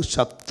కుమారుడు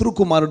శత్రు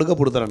కుమారుడుగా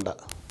పుడతాడంట.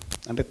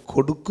 అంటే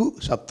కొడుకు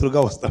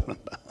శత్రుగా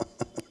వస్తాడంట.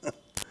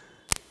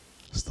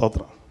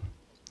 స్తోత్రం.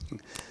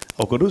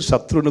 ఒకడు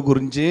శత్రువుని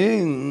గురించే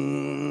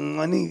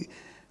అని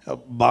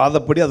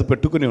బాధపడి అది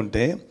పెట్టుకుని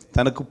ఉంటే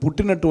తనకు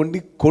పుట్టినటువంటి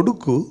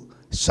కొడుకు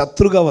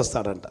శత్రుగా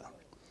వస్తాడంట.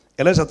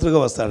 ఎలా శత్రుగా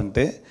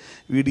వస్తాడంటే,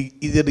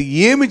 ఇది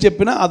ఏమి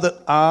చెప్పినా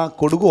ఆ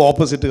కొడుకు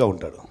ఆపోజిట్గా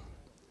ఉంటాడు.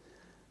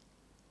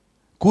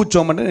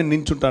 కూర్చోమంటే నేను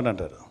నించుంటాను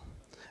అంటారు.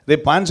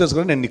 రేపు పాన్స్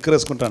వేసుకుంటే నేను నిక్కర్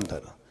వేసుకుంటా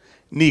అంటారు.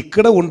 నీ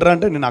ఇక్కడ ఉండరా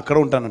అంటే నేను అక్కడ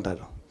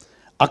ఉంటానంటారు.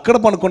 అక్కడ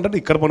పనుకుంటే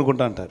ఇక్కడ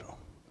పనుకుంటా అంటారు.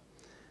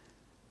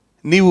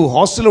 నీవు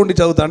హాస్టల్లో ఉండి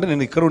చదువుతా అంటే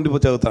నేను ఇక్కడ ఉండి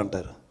చదువుతా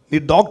అంటారు. నీ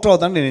డాక్టర్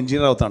అవుతా అంటే నేను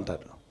ఇంజనీర్ అవుతా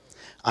అంటారు.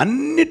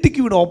 అన్నిటికీ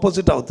వీడు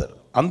ఆపోజిట్ అవుతారు.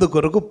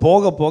 అందుకొరకు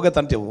పోగ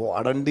తంటే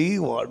వాడండి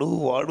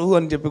వాడు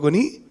అని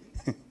చెప్పుకొని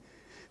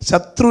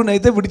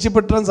శత్రువునైతే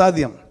విడిచిపెట్టడం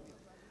సాధ్యం.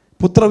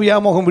 పుత్ర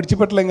వ్యామోహం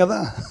విడిచిపెట్టలేం కదా.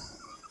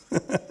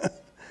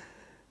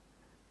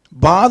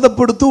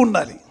 బాధపడుతూ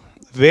ఉండాలి,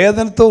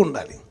 వేదనతో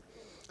ఉండాలి.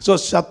 సో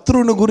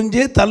శత్రువుని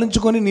గురించే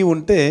తలంచుకొని నీవు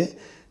ఉంటే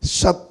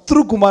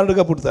శత్రు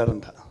కుమారుడుగా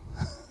పుడతాడంట.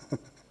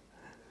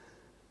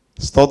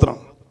 స్తోత్రం.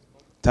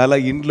 చాలా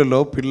ఇండ్లలో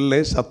పిల్లలే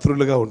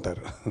శత్రువులుగా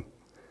ఉంటారు.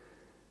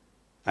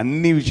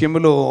 అన్ని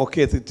విషయంలో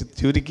ఓకే,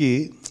 చివరికి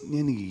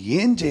నేను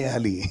ఏం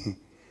చేయాలి?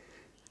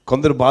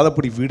 కొందరు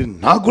బాధపడి వీడు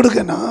నా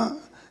కొడుకేనా,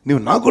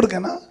 నువ్వు నా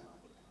కొడుకేనా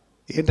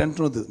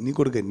ఏంటంటున్నది? నీ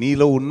కొడుకే.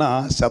 నీలో ఉన్న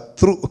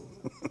శత్రు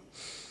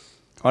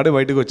వాడే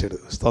బయటకు వచ్చాడు.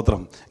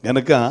 స్తోత్రం.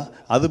 గనక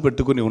అది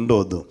పెట్టుకుని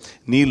ఉండవద్దు.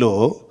 నీలో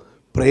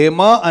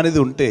ప్రేమ అనేది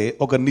ఉంటే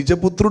ఒక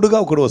నిజపుత్రుడుగా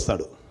ఒకడు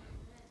వస్తాడు.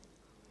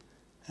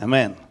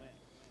 ఆమేన్.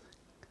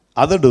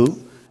 అతడు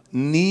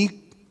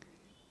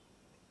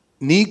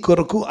నీ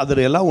కొరకు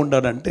అతడు ఎలా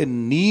ఉండాడంటే,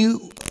 నీ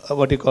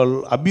వాటి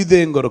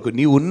అభ్యుదయం కొరకు,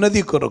 నీ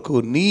ఉన్నది కొరకు,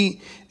 నీ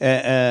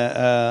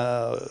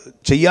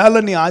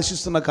చెయ్యాలని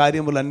ఆశిస్తున్న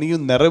కార్యములన్నీ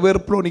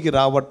నెరవేర్పులోనికి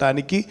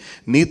రావటానికి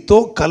నీతో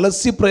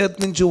కలిసి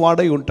ప్రయత్నించి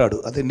వాడై ఉంటాడు.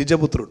 అదే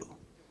నిజపుత్రుడు.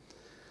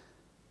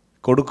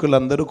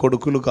 కొడుకులందరూ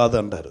కొడుకులు కాదు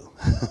అంటారు.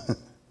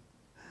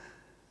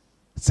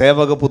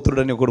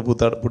 సేవకపుత్రుడు అని ఒకడు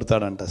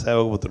పుడతాడంట.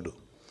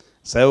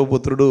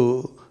 సేవకపుత్రుడు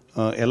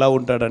ఎలా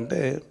ఉంటాడంటే,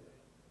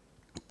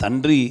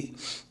 తండ్రి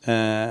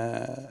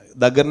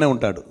దగ్గరనే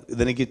ఉంటాడు.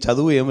 ఇతనికి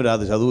చదువు ఏమి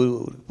రాదు, చదువు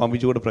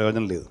పంపించి కూడా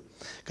ప్రయోజనం లేదు.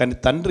 కానీ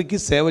తండ్రికి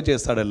సేవ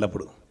చేస్తాడు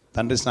ఎల్లప్పుడు.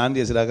 తండ్రి స్నానం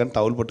చేసి రాగానే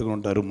టవల్ పట్టుకుని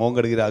ఉంటారు,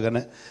 మోగడికి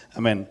రాగానే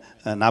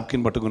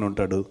నాప్కిన్ పట్టుకుని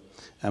ఉంటాడు.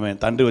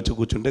 తండ్రి వచ్చి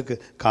కూర్చుంటే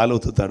కాలు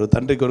ఒత్తుతాడు.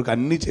 తండ్రి కొరకు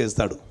అన్నీ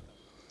చేస్తాడు.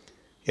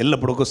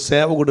 ఎల్లప్పుడు ఒక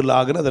సేవకుడు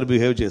లాగానే అతను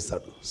బిహేవ్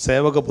చేస్తాడు.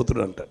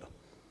 సేవకపుత్రుడు అంటాడు.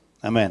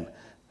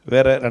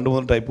 వేరే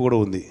 2-3 టైపు కూడా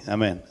ఉంది.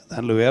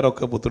 దానిలో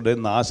వేరొక పుత్రుడే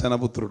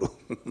నాశనపుత్రుడు.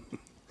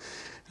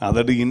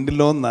 అతడు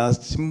ఇంటిలో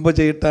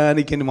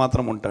నశింపజేయటానికి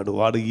మాత్రం ఉంటాడు.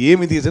 వాడు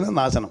ఏమి తీసినా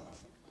నాశనం.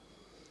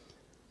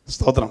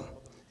 స్తోత్రం.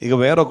 ఇక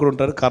వేరొకడు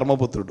ఉంటాడు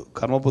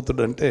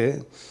కర్మపుత్రుడు అంటే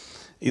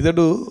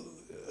ఇతడు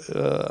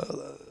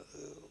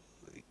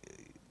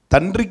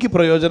తండ్రికి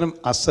ప్రయోజనం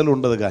అస్సలు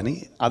ఉండదు, కానీ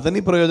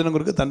అతని ప్రయోజనం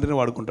కొరకు తండ్రిని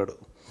వాడుకుంటాడు.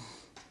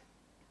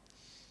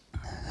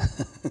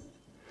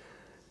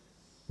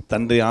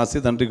 తండ్రి ఆస్తి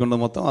తండ్రికి ఉన్న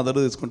మొత్తం అతడు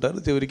తీసుకుంటారు.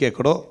 చివరికి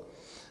ఎక్కడో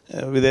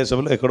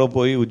విదేశంలో ఎక్కడో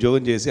పోయి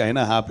ఉద్యోగం చేసి ఆయన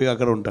హ్యాపీగా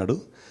అక్కడ ఉంటాడు.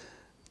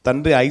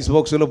 తండ్రి ఐస్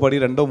బాక్స్లో పడి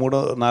 2వ,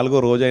 3వ, 4వ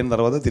రోజు అయిన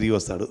తర్వాత తిరిగి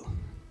వస్తాడు.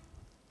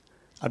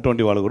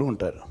 అటువంటి వాళ్ళు కూడా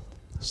ఉంటారు.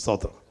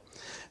 స్తోత్రం.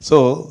 సో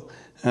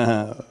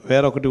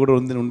వేరొకటి కూడా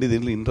ఉంది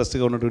దీంట్లో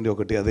ఇంట్రెస్ట్గా ఉన్నటువంటి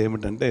ఒకటి.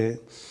 అదేమిటంటే,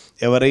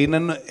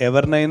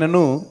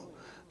 ఎవరినైనాను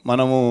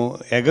మనము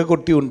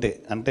ఎగగొట్టి ఉంటే,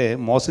 అంటే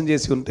మోసం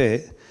చేసి ఉంటే,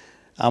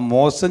 ఆ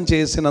మోసం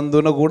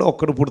చేసినందున కూడా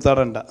ఒక్కడు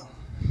పుడతాడంట.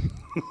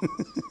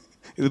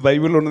 ఇది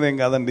బైబిల్లో ఉన్నదేం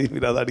కాదండి,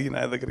 మీరు అది అడిగి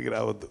నా దగ్గరికి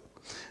రావద్దు.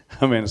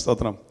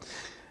 స్తోత్రం.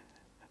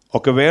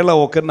 ఒకవేళ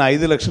ఒకరిని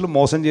 5 లక్షలు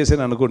మోసం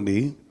చేశాను అనుకోండి,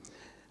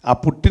 ఆ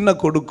పుట్టిన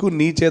కొడుకు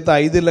నీ చేత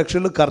 5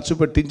 లక్షలు ఖర్చు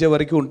పెట్టించే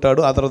వరకు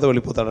ఉంటాడు, ఆ తర్వాత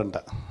వెళ్ళిపోతాడంట.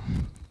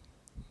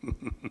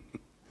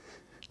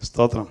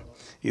 స్తోత్రం.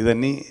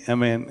 ఇదన్నీ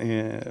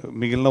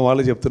మిగిలిన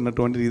వాళ్ళు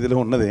చెప్తున్నటువంటి రీతిలో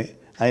ఉన్నదే.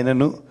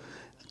 ఆయనను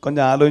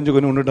కొంచెం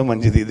ఆలోచించుకొని ఉండటం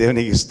మంచిది.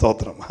 దేవునికి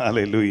స్తోత్రం.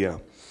 హల్లెలూయా.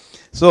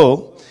 సో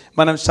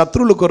మనం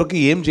శత్రువుల కొరకు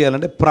ఏం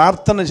చేయాలంటే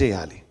ప్రార్థన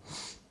చేయాలి.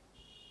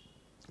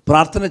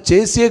 ప్రార్థన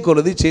చేసే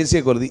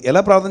కొలది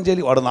ఎలా ప్రార్థన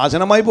చేయాలి? వాడు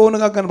నాశనం అయిపోవును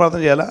కాక అని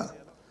ప్రార్థన చేయాలా?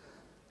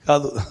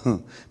 కాదు.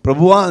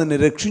 ప్రభువా అతన్ని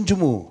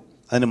రక్షించుము,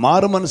 అతని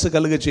మారు మనసు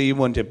కలిగ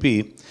చేయము అని చెప్పి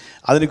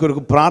అతని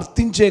కొరకు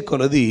ప్రార్థించే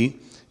కొలది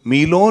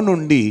మీలో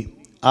నుండి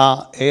ఆ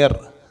ఎయిర్,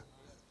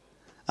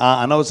 ఆ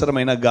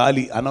అనవసరమైన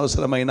గాలి,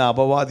 అనవసరమైన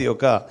అపవాది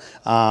యొక్క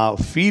ఆ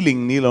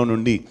ఫీలింగ్ నీలో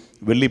నుండి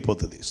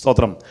వెళ్ళిపోతుంది.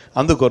 స్తోత్రం.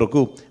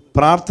 అందుకొరకు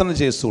ప్రార్థన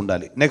చేస్తూ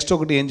ఉండాలి. నెక్స్ట్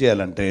ఒకటి ఏం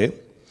చేయాలంటే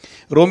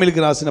రోమిలికి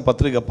రాసిన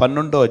పత్రిక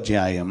 12వ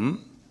అధ్యాయం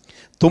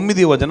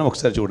 9వ వచనం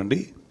ఒకసారి చూడండి.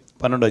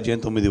 12వ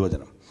అధ్యాయం 9వ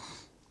వచనం.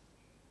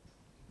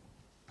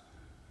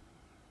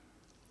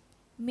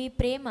 మీ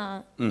ప్రేమ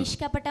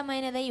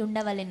నిష్కపటమైనదై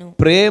ఉండవలెను.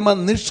 ప్రేమ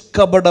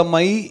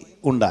నిష్కపటమై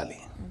ఉండాలి.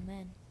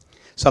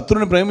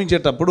 శత్రువుని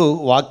ప్రేమించేటప్పుడు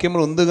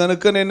వాక్యంలో ఉంది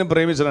కనుక నేను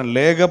ప్రేమించను,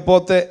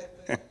 లేకపోతే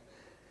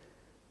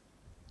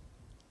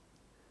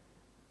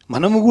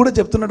మనము కూడా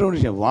చెప్తున్నటువంటి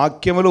విషయం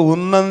వాక్యములో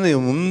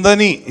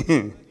ఉందని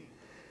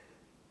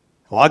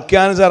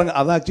వాక్యానుసారంగా,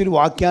 అది యాక్చువల్లీ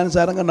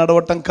వాక్యానుసారంగా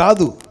నడవటం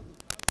కాదు,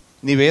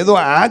 నీవేదో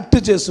యాక్ట్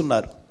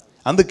చేస్తున్నారు.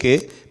 అందుకే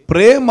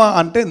ప్రేమ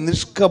అంటే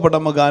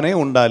నిష్కపటముగానే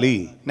ఉండాలి.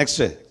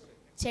 నెక్స్ట్,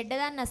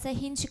 చెడ్డదాన్ని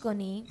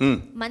అసహించుకొని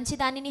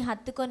మంచిదానిని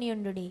హత్తుకొని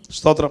ఉండుడి.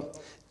 స్తోత్రం.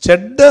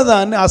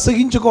 చెడ్డదాన్ని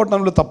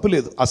అసహించుకోవటంలో తప్పు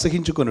లేదు,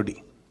 అసహించుకొనుడి.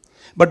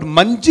 బట్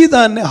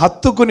మంచిదాన్ని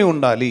హత్తుకొని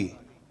ఉండాలి.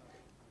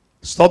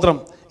 స్తోత్రం.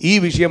 ఈ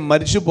విషయం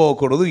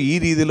మర్చిపోకూడదు. ఈ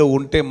రీతిలో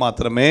ఉంటే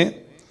మాత్రమే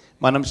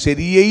మనం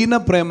సరి అయిన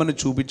ప్రేమను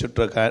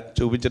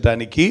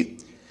చూపించటానికి,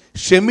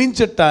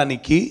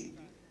 క్షమించటానికి,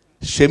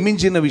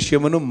 క్షమించిన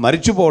విషయమును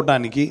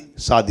మర్చిపోవటానికి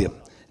సాధ్యం.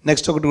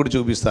 నెక్స్ట్ ఒకటి కూడా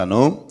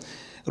చూపిస్తాను.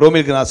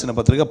 రోమిలికి రాసిన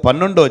పత్రిక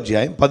 12వ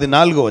అధ్యాయం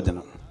 14వ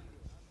వచనం.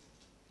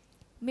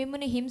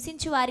 మిమ్మును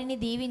హింసించు వారిని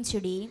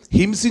దీవించుడి.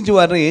 హింసించు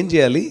వారిని ఏం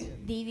చేయాలి?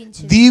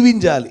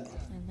 దీవించాలి.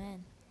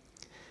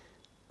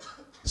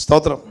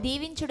 స్తోత్రం.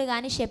 దీవించుడు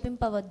గాని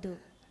శపింపవద్దు.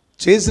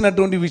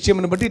 చేసినటువంటి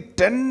విషయమును బట్టి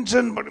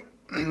టెన్షన్ పడి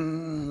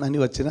అని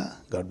వచ్చిన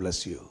గాడ్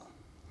బ్లెస్ యూ.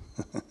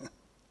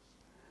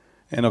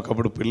 నేను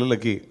ఒకప్పుడు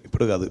పిల్లలకి,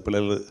 ఇప్పుడు కాదు,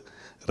 పిల్లలు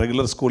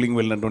రెగ్యులర్ స్కూలింగ్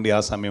వెళ్ళినటువంటి ఆ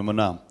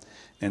సమయమున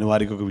నేను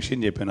వారికి ఒక విషయం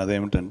చెప్పాను.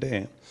 అదేమిటంటే,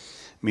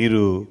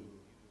 మీరు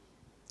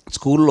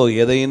స్కూల్లో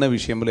ఏదైనా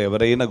విషయంలో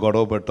ఎవరైనా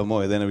గొడవ పెట్టడమో,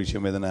 ఏదైనా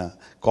విషయం ఏదైనా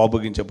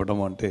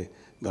కోపగించపడమో అంటే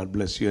గాడ్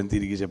బ్లెస్ యూ అని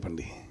తిరిగి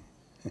చెప్పండి.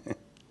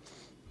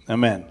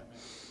 ఆమేన్.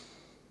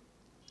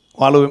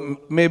 వాళ్ళు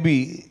మేబీ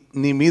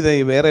నీ మీద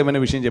వేరే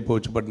ఏమైనా విషయం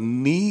చెప్పవచ్చు, బట్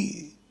నీ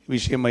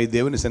విషయమై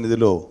దేవుని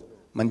సన్నిధిలో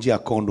మంచి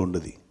అకౌంట్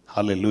ఉండదు.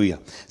 హల్లెలూయా.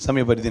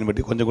 సమయ పరిధిని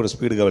బట్టి కొంచెం కూడా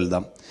స్పీడ్గా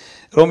వెళ్దాం.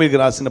 రోమిలికి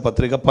రాసిన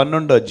పత్రిక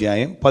 12వ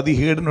అధ్యాయం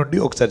 17 నుండి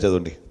ఒకసారి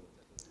చదవండి.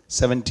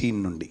 17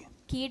 నుండి.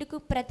 కీడుకు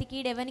ప్రతి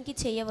కీడెవనికి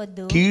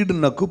చేయవద్దు.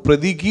 కీడునకు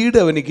ప్రతి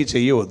కీడెవనికి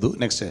చేయవద్దు.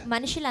 నెక్స్ట్,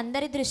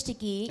 మనుషులందరి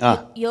దృష్టికి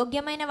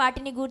యోగ్యమైన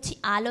వాటిని గూర్చి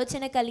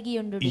ఆలోచన కలిగి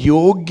ఉండు.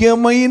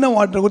 యోగ్యమైన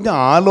వాటిని గురించి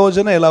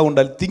ఆలోచన ఎలా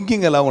ఉండాలి,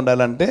 థింకింగ్ ఎలా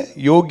ఉండాలంటే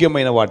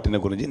యోగ్యమైన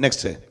వాటిని గురించి.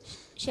 నెక్స్ట్,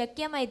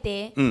 శక్యమైతే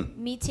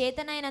మీ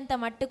చేతనైనంత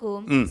మట్టుకు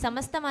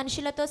సమస్త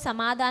మనుషులతో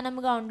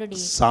సమాధానముగా ఉండుడి.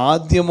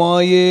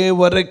 సాధ్యమయ్యే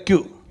వరకు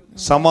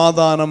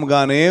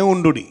సమాధానంగానే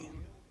ఉండుడి.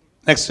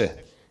 నెక్స్ట్,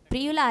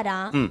 ప్రియులారా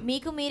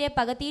మీకు మీరే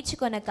పగ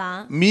తీర్చుకొనక.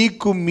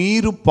 మీకు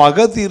మీరు పగ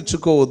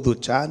తీర్చుకోవద్దు.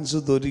 ఛాన్స్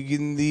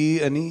దొరికింది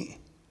అని.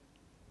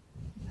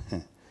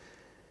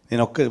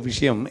 నేను ఒక్క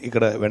విషయం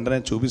ఇక్కడ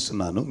వెంటనే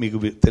చూపిస్తున్నాను, మీకు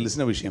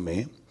తెలిసిన విషయమే.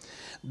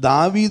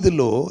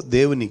 దావీదులో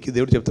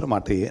దేవుడు చెప్తున్న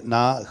మాట,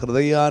 నా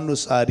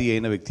హృదయానుసారి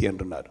అయిన వ్యక్తి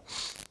అంటున్నారు.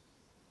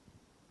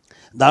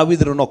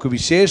 దావీదులో ఒక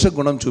విశేష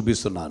గుణం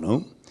చూపిస్తున్నాను.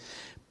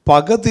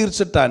 పగ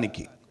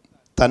తీర్చటానికి,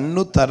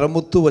 తన్ను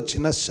తరముతూ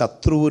వచ్చిన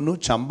శత్రువును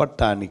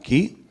చంపటానికి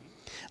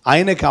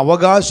ఆయనకి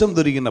అవకాశం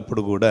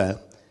దొరికినప్పుడు కూడా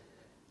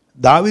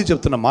దావీదు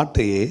చెప్తున్న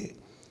మాటే,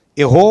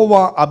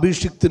 యెహోవా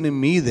అభిషిక్తుని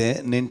మీదే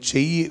నేను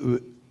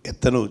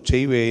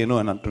చెయ్యి వేయను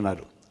అని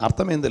అంటున్నారు.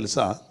 అర్థం ఏం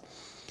తెలుసా?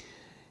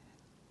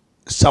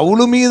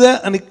 సౌలు మీద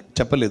అని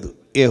చెప్పలేదు,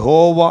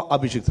 యెహోవా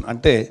అభిషిక్తుని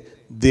అంటే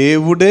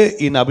దేవుడే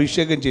ఈయన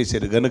అభిషేకం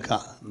చేశారు గనుక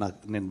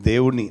నేను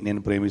దేవుడిని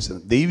నేను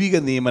ప్రేమిస్తాను. దైవిక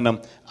నియమనం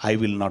ఐ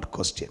విల్ నాట్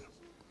క్వశ్చన్.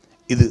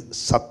 ఇది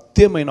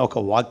సత్యమైన ఒక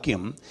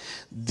వాక్యం.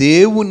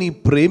 దేవుని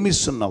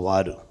ప్రేమిస్తున్న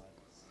వారు,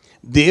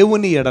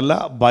 దేవుని ఎడల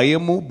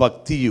భయము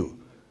భక్తియు,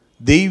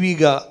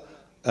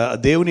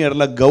 దేవుని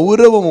ఎడల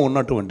గౌరవము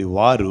ఉన్నటువంటి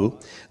వారు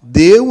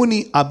దేవుని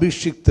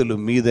అభిషిక్తుల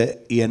మీద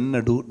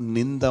ఎన్నడూ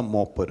నింద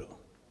మోపరు,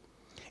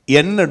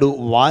 ఎన్నడూ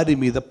వారి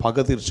మీద పగ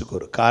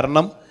తీర్చుకోరు.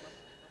 కారణం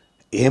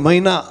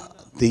ఏమైనా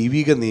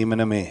దైవిక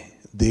నియమనమే,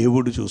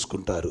 దేవుడు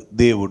చూసుకుంటారు.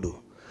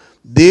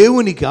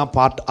 దేవునికి ఆ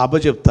పార్ట్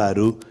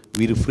అప్పచెప్తారు,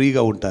 వీరు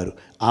ఫ్రీగా ఉంటారు.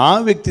 ఆ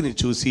వ్యక్తిని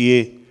చూసియే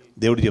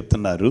దేవుడు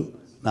చెప్తున్నారు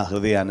నా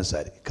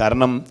హృదయానుసారి.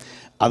 కారణం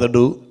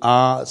అతడు ఆ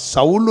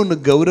సౌలును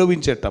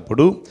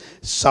గౌరవించేటప్పుడు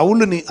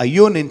సౌలుని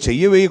అయ్యో నేను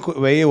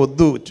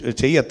వేయవద్దు,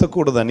 చెయ్యి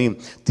ఎత్తకూడదని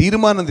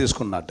తీర్మానం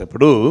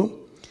తీసుకున్నప్పుడు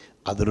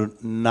అతడు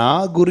నా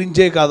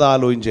గురించే కాదు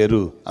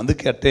ఆలోచించారు.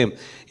 అందుకే అంటే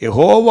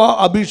యెహోవా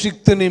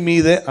అభిషిక్తుని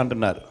మీదే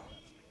అంటున్నారు.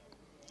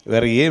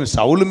 వేరే ఏం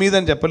సౌలు మీద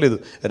అని చెప్పలేదు,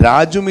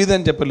 రాజు మీద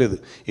అని చెప్పలేదు,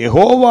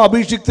 యెహోవా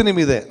అభిషిక్తుని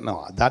మీదే. No,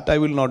 that I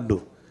will not do.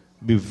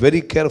 Be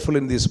very careful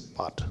in this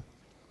part.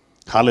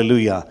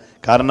 హల్లెలూయా.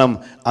 కారణం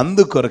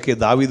అందుకొరకే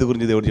దావీదు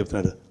గురించి దేవుడు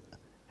చెప్తున్నాడు,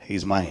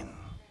 హీఈస్ మైన్.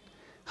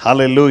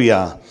 హల్లెలూయా.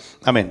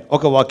 ఆమేన్.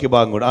 ఒక వాక్య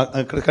భాగం కూడా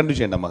అక్కడ కంటిన్యూ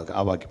చేయండి అమ్మా.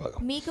 ఆ వాక్య భాగం.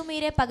 మీకు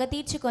మీరే పగ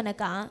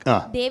తీర్చుకొనక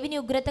దేవుని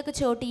ఉగ్రతకు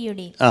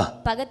చోటీయుడి.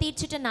 పగ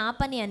తీర్చుట నా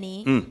పని అని,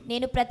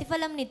 నేను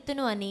ప్రతిఫలం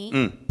నిత్తును అని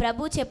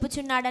ప్రభు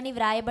చెప్పుచున్నాడని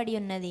వ్రాయబడి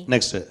ఉన్నది.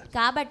 నెక్స్ట్.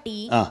 కాబట్టి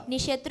నీ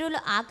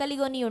శత్రువులు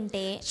ఆకలిగొని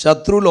ఉంటే,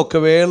 శత్రువులు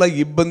ఒకవేళ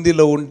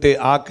ఇబ్బందిలో ఉంటే,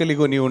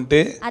 ఆకలిగొని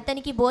ఉంటే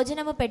అతనికి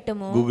భోజనము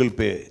పెట్టుము. Google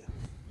pay.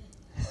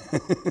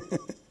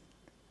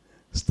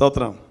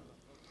 స్తోత్రం.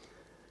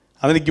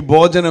 అతనికి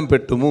భోజనం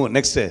పెట్టుము.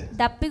 నెక్స్ట్.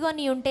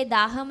 దప్పిగొని ఉంటే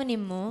దాహము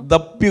నిమ్ము.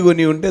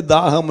 దప్పిగొని ఉంటే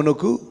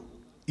దాహమునకు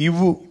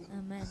ఇవ్వు.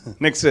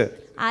 నెక్స్ట్.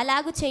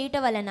 అలాగు చేయుట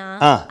వలన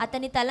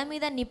అతని తల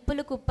మీద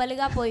నిప్పులు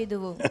కుప్పలుగా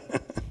పోయిదువు.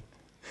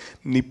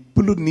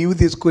 నిప్పులు నీవు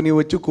తీసుకొని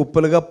వచ్చి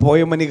కుప్పలుగా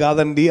పోయమని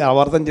కాదండి,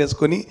 అర్థం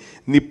చేసుకొని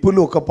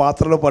నిప్పులు ఒక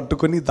పాత్రలో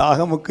పట్టుకొని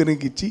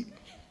దాహముక్కునికి ఇచ్చి,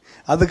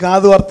 అది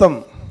కాదు అర్థం.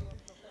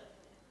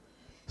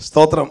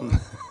 స్తోత్రం.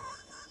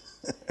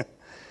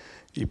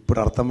 ఇప్పుడు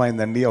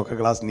అర్థమైందండి. ఒక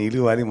గ్లాస్ నీళ్ళు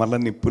వారి మళ్ళీ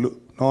నిప్పులు.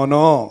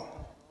 నో,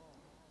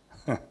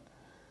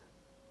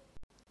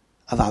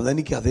 అది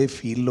అతనికి అదే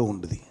ఫీల్లో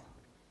ఉండదు.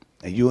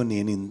 అయ్యో,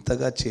 నేను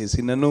ఇంతగా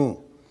చేసినను,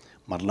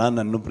 మరలా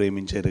నన్ను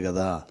ప్రేమించారు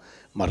కదా,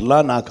 మరలా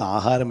నాకు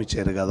ఆహారం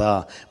ఇచ్చారు కదా,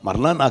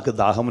 మరలా నాకు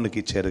దాహమునికి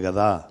ఇచ్చారు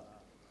కదా.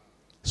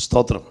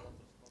 స్తోత్రం.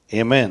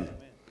 ఆమేన్.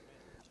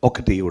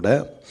 ఒకటి కూడా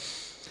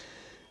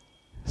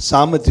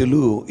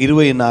సామెతలు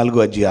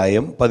 24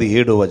 అధ్యాయం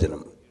 17వ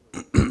వచనం.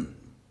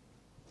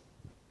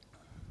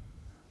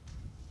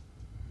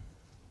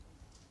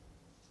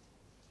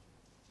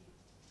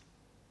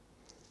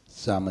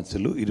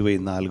 సామెతలు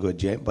 24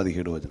 అధ్యాయం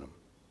 17వ వచనం.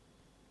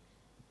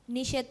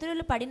 నీ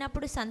శత్రువులు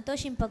పడినప్పుడు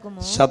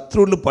సంతోషింపకుము.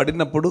 శత్రువులు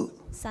పడినప్పుడు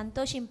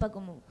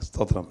సంతోషింపకుము.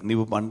 స్తోత్రం.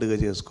 నీవు పండుగ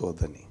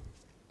చేసుకోవద్దని.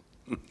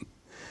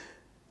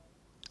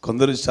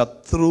 కొందరు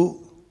శత్రు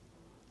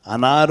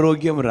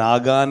అనారోగ్యం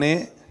రాగానే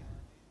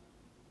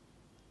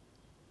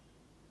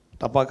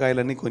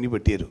టపాకాయలన్నీ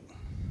కొనిపెట్టారు.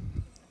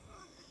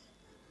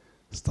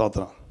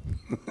 స్తోత్రం.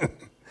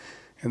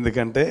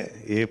 ఎందుకంటే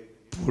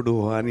ఎప్పుడు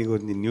అని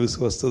కొన్ని న్యూస్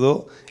వస్తుందో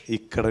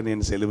ఇక్కడ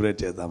నేను సెలబ్రేట్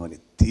చేద్దామని.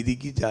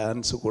 తిరిగి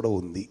ఛాన్స్ కూడా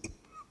ఉంది.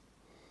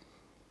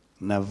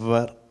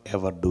 Never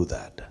ever do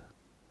that.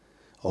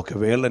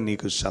 ఒకవేళ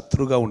నీకు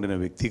శత్రుగా ఉండిన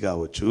వ్యక్తి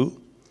కావచ్చు,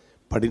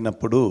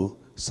 పడినప్పుడు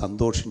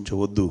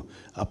సంతోషించవద్దు.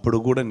 అప్పుడు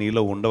కూడా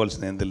నీలో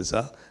ఉండవలసిన ఏం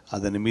తెలుసా,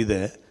 అతని మీద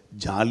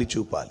జాలి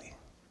చూపాలి.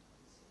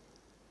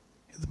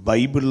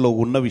 బైబిల్లో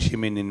ఉన్న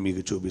విషయమే నేను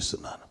మీకు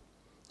చూపిస్తున్నాను.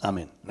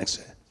 ఆమేన్.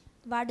 నెక్స్ట్.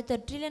 వాడు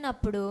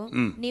తొట్టిల్లినప్పుడు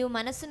నీవు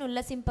మనస్సును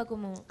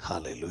ఉల్లసింపకుము.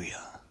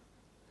 హల్లెలూయా.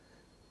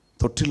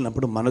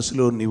 తొట్టిల్లినప్పుడు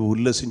మనసులో నీవు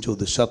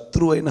ఉల్లసించవద్దు.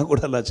 శత్రువు అయినా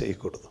కూడా అలా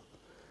చేయకూడదు.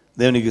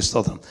 దేవునికి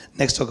స్తోత్రం.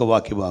 నెక్స్ట్ ఒక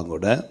వాక్య భాగం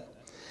కూడా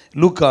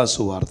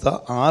లూకాసు వార్త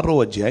 6వ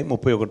అధ్యాయం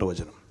 31వ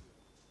వచనం.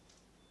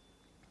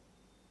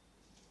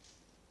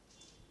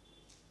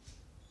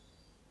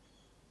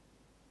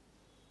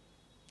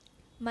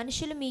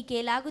 మనుషులు మీకు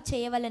ఎలాగూ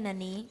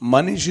చేయవలనని,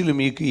 మనుషులు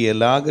మీకు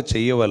ఎలాగ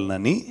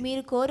చేయవలనని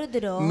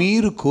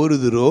మీరు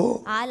కోరుదురో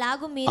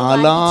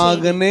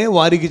అలాగనే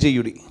వారికి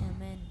చెయ్యుడి.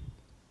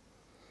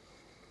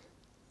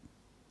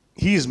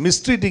 హీ ఈస్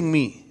మిస్ట్రీటింగ్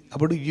మీ,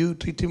 అప్పుడు యూ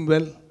ట్రీట్ హిమ్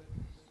వెల్.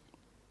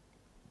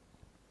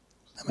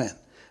 ఆమేన్.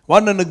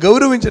 వాడు నన్ను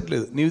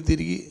గౌరవించట్లేదు, నీవు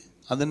తిరిగి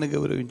అదన్ని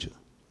గౌరవించు.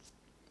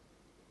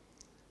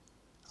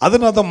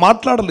 అతను నాతో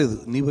మాట్లాడలేదు,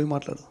 నీ పోయి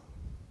మాట్లాడు.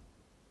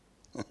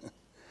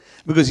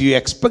 Because you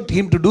expect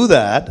him to do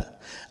that.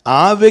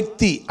 ఆ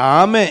వ్యక్తి,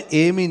 ఆమె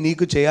ఏమి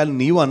నీకు చేయాలి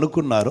నీవు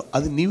అనుకున్నారో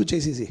అది నీవు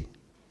చేసేసి,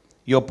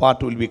 your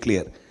part will be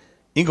clear.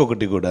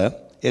 ఇంకొకటి కూడా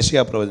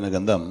యెషయా ప్రవచన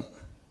గ్రంథం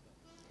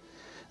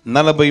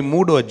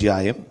 43వ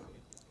అధ్యాయం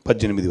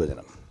 18వ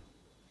వచనం.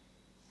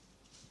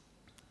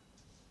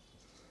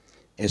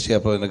 యెషయా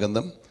ప్రవచన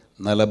గ్రంథం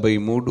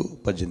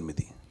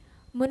 43:18.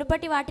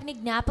 మునుపటి వాటిని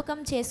జ్ఞాపకం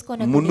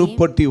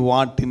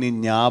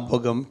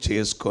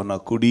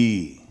చేసుకొనకుడి.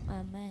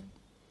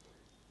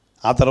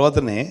 ఆ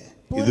తర్వాతనే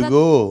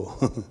ఇదిగో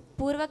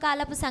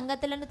పూర్వకాలపు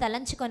సంగతులను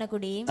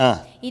తలంచుకొనకుడి,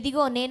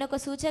 ఇదిగో నేను ఒక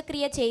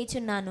సూచక్రియ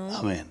చేయుచున్నాను.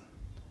 ఆమేన్.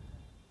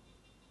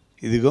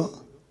 ఇదిగో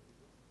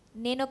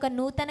నేను ఒక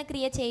నూతన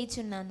క్రియ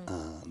చేయుచున్నాను.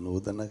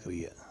 నూతన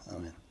క్రియ.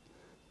 ఆమేన్.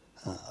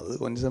 అది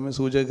కొంచెం సమయం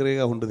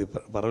సూచక్రియగా ఉంటుంది,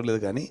 పర్వాలేదు,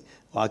 కానీ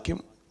వాక్యం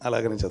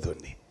అలాగనే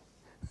చదవండి.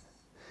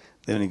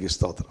 దేవునికి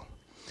స్తోత్రం.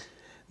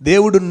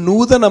 దేవుడు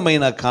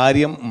నూతనమైన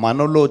కార్యం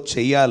మనలో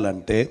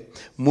చేయాలంటే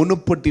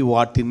మునుపటి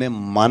వాటినే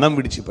మనం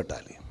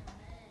విడిచిపెట్టాలి.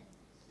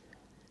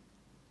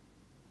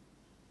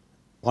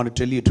 I want to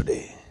tell you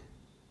today,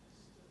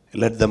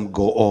 let them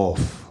go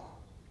off.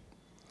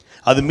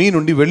 అది మీ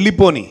నుండి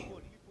వెళ్ళిపోని.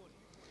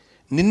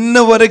 నిన్న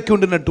వరకు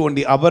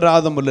ఉండినటువంటి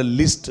అపరాధముల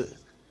లిస్ట్,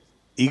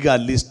 ఇక ఆ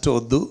లిస్ట్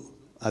వద్దు,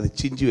 అది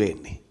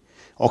చించివేయండి.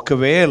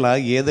 ఒకవేళ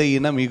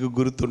ఏదైనా మీకు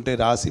గుర్తుంటే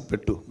రాసి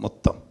పెట్టు.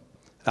 మొత్తం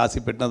రాసి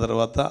పెట్టిన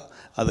తర్వాత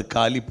అది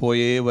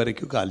కాలిపోయే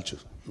వరకు కాల్చు.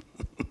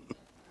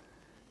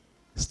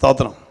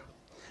 స్తోత్రం.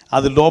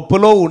 అది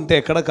లోపల ఉంటే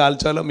ఎక్కడ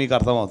కాల్చాలో మీకు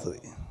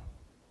అర్థమవుతుంది.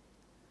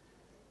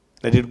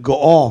 Let it go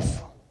of.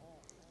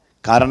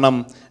 కారణం,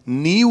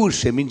 నీవు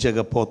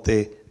క్షమించకపోతే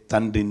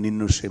తండ్రి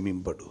నిన్ను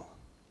క్షమింపడు.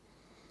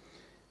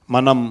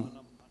 మనం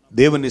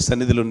దేవుని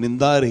సన్నిధిలో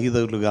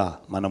నిందారహితులుగా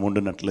మనం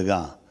ఉండినట్లుగా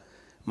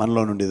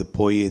మనలో నుండి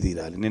పోయేది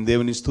రాలి. నేను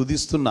దేవుని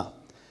స్తుతిస్తున్నా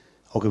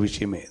ఒక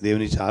విషయమే,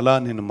 దేవుని చాలా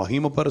నేను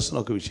మహిమపరుస్తున్న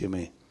ఒక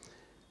విషయమే,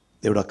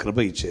 దేవుడు ఆ కృప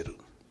ఇచ్చారు.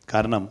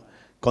 కారణం,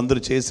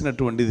 కొందరు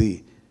చేసినటువంటిది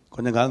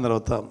కొంచెం కాలం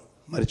తర్వాత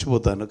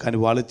మర్చిపోతాను, కానీ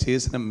వాళ్ళు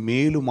చేసిన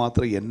మేలు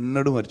మాత్రం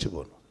ఎన్నడూ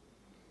మర్చిపోను.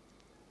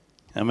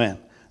 ఆమేన్.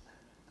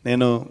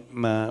 నేను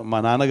మా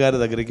నాన్నగారి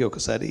దగ్గరికి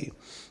ఒకసారి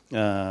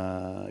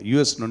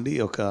యుఎస్ నుండి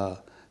ఒక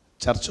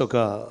చర్చ్, ఒక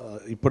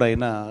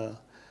ఇప్పుడైనా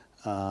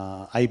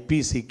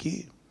ఐపీసీకి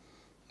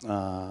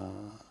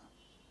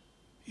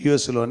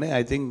యుఎస్లోనే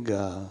ఐ థింక్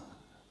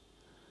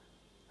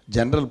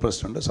జనరల్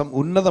ప్రెసిడెంట్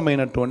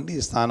ఉన్నతమైనటువంటి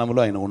స్థానంలో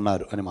ఆయన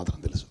ఉన్నారు అని మాత్రం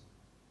తెలుసు.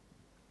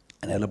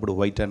 ఆయన ఎల్లప్పుడు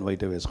వైట్ అండ్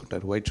వైట్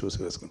వేసుకుంటారు, వైట్ షూస్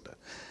వేసుకుంటారు.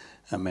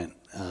 ఆమేన్.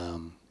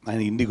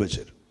 ఆయన ఇంటికి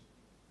వచ్చారు,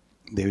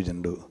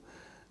 దేవిజనుడు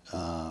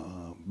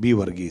బి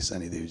వర్గీస్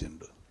అని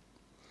దేవిజనుడు.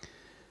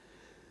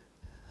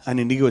 ఆయన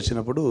ఇంటికి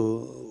వచ్చినప్పుడు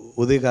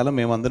ఉదయకాలం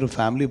మేమందరం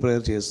ఫ్యామిలీ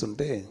ప్రేయర్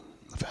చేస్తుంటే,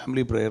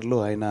 ఫ్యామిలీ ప్రేయర్లో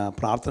ఆయన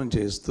ప్రార్థన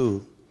చేస్తూ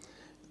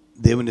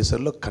దేవుని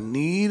సన్నిధిలో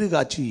కన్నీరు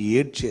కాచి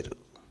ఏడ్చారు.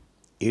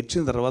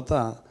 ఏడ్చిన తర్వాత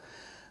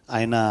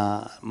ఆయన,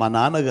 మా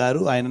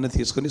నాన్నగారు ఆయనను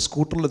తీసుకొని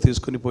స్కూటర్లో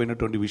తీసుకొని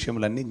పోయినటువంటి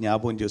విషయములన్నీ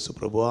జ్ఞాపకం చేస్తూ,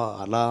 ప్రభువా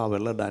అలా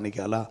వెళ్ళడానికి,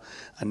 అలా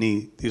అన్నీ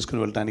తీసుకుని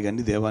వెళ్ళడానికి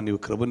అన్ని దేవా నీవు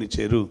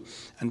కృపనిచ్చారు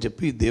అని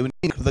చెప్పి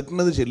దేవుని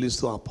కృతజ్ఞత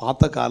చెల్లిస్తూ ఆ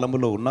పాత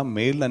కాలంలో ఉన్న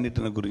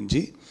మేళ్ళన్నిటిని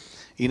గురించి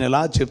ఈయన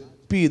ఎలా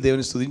చెప్పి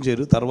దేవుని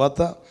స్తుతించారు.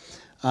 తర్వాత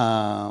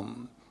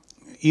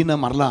ఈయన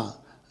మరలా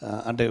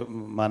అంటే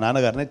మా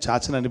నాన్నగారిని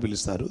చాచనని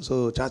పిలుస్తారు. సో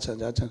చాచా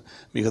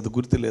మీకు అది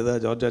గుర్తు లేదా,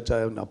 జార్జ్ చాచా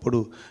అప్పుడు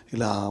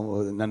ఇలా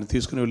నన్ను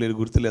తీసుకుని వెళ్ళేది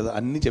గుర్తు లేదా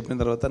అన్నీ చెప్పిన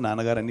తర్వాత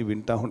నాన్నగారు అన్నీ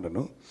వింటూ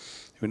ఉండను.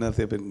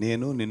 విన్నసేపు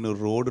నేను నిన్ను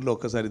రోడ్డులో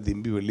ఒక్కసారి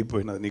దింపి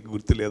వెళ్ళిపోయినది నీకు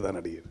గుర్తు లేదా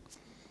అని అడిగారు.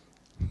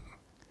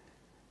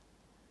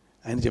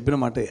 ఆయన చెప్పిన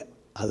మాట,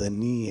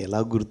 అదన్నీ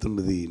ఎలా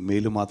గుర్తుండదు,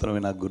 మేలు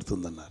మాత్రమే నాకు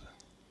గుర్తుందన్నారు.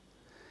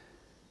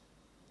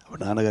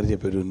 అప్పుడు నాన్నగారు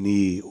చెప్పారు, నీ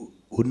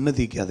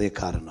ఉన్నతికి అదే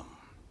కారణం,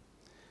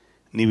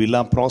 నీవు ఇలా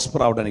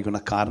ప్రాస్పర్ అవడానికి ఉన్న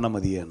కారణం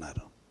అది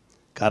అన్నారు.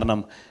 కారణం,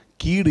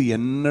 కీడు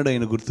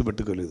ఎన్నడైనా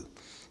గుర్తుపెట్టుకోలేదు.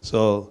 సో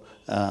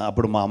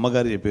అప్పుడు మా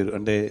అమ్మగారు చెప్పారు,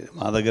 అంటే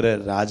మా దగ్గర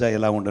రాజా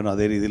ఎలా ఉండను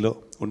అదే రీతిలో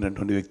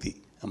ఉన్నటువంటి వ్యక్తి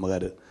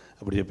అమ్మగారు.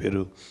 అప్పుడు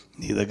చెప్పారు,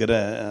 నీ దగ్గర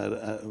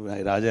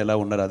రాజా ఎలా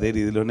ఉండరు అదే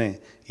రీతిలోనే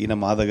ఈయన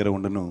మా దగ్గర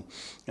ఉండను.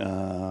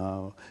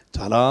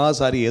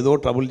 చాలాసారి ఏదో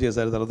ట్రబుల్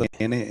చేశారు, తర్వాత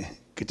నేనే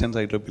కిచెన్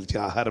సైట్లో పిలిచి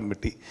ఆహారం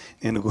పెట్టి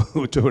నేను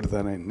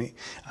కూర్చోబెడతాను ఆయన్ని.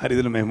 ఆ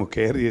రీతిలో మేము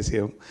కేర్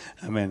చేసాం.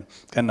 మీన్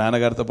కానీ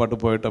నాన్నగారితో పాటు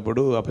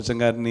పోయేటప్పుడు అప్పచం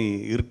గారిని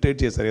ఇరిటేట్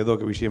చేశారు ఏదో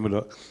ఒక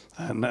విషయంలో.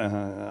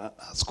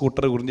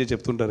 స్కూటర్ గురించే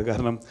చెప్తుంటారు.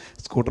 కారణం,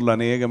 స్కూటర్లో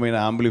అనేకమైన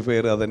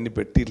ఆంప్లిఫైర్ అదన్నీ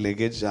పెట్టి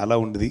లగేజ్ చాలా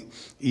ఉండేది,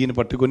 ఈయన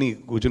పట్టుకొని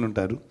కూర్చుని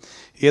ఉంటారు.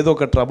 ఏదో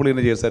ఒక ట్రబుల్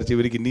ఈయన చేశారు.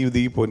 చివరికి నీవు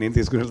దిగిపో నేను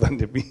తీసుకుని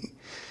వెళ్తానని చెప్పి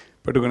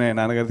పెట్టుకుని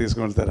నాన్నగారు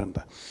తీసుకుని వెళ్తారంట.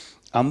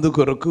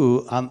 అందుకొరకు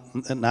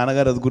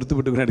నాన్నగారు అది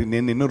గుర్తుపెట్టుకున్నాడు,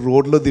 నేను నిన్ను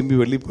రోడ్లో దింపి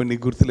వెళ్ళిపోయి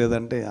నీకు గుర్తు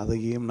లేదంటే, అది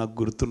ఏం నాకు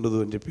గుర్తుండదు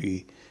అని చెప్పి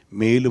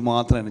మేలు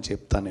మాత్రం ఆయన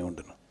చెప్తానే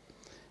ఉండను.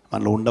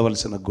 మనలో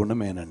ఉండవలసిన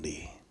గుణమేనండి,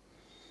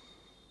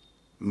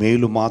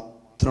 మేలు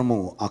మాత్రము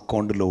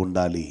అకౌంట్లో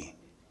ఉండాలి,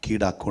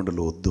 కీడ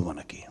అకౌంట్లో వద్దు.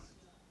 మనకి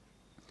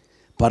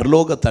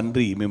పరలోక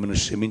తండ్రి మిమ్మల్ని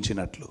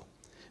క్షమించినట్లు,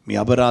 మీ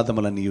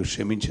అపరాధములను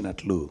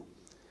క్షమించినట్లు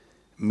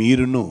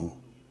మీరును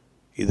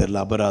ఇతరుల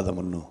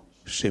అపరాధములను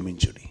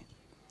క్షమించుడి.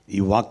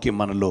 ఈ వాక్యం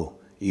మనలో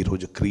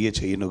ఈరోజు క్రియ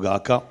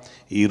చేయనుగాక.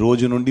 ఈ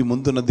రోజు నుండి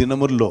ముందున్న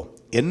దినముల్లో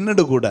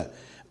ఎన్నడూ కూడా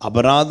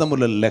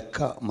అపరాధముల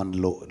లెక్క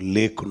మనలో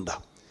లేకుండా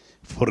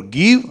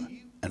ఫర్గివ్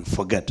అండ్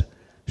ఫర్గెట్,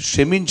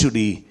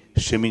 క్షమించుడి,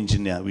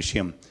 క్షమించిన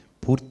విషయం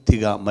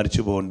పూర్తిగా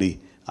మర్చిపోండి.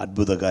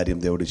 అద్భుత కార్యం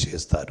దేవుడు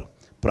చేస్తారు.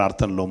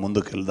 ప్రార్థనలో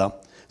ముందుకు వెళ్దాం,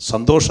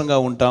 సంతోషంగా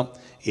ఉంటాం,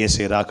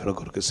 యేసే రాకడ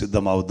కొరకు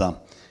సిద్ధమవుదాం.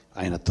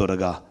 ఆయన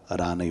త్వరగా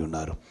రానై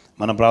ఉన్నారు.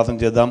 మనం ప్రార్థన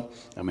చేద్దాం.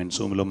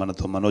 జూమ్లో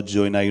మనతో మనోజ్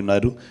జాయిన్ అయి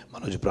ఉన్నారు.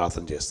 మనోజ్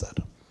ప్రార్థన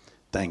చేస్తారు.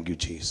 Thank you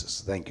Jesus,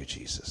 thank you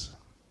Jesus.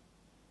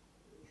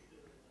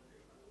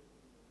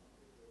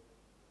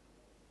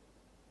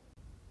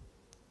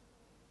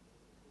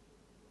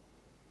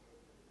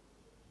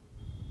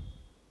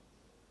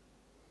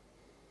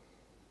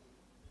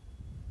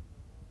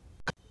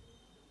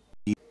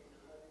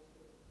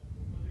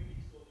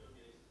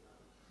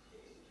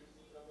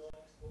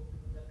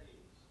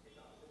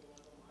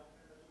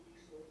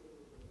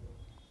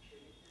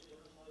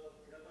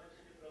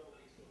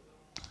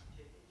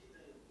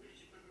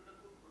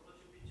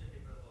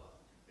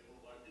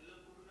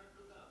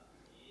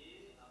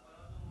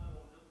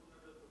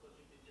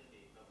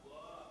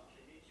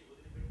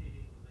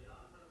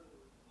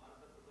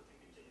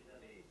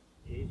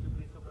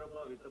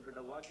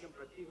 వాక్యం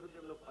ప్రతి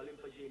హృదయంలో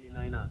ఫలింపజేయండి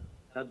నాయన.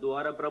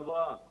 తద్వారా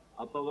ప్రభువా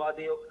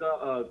అపవాది యొక్క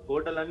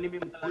కోటలన్నీ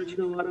మేము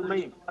కూల్చిన వారమై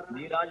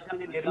నీ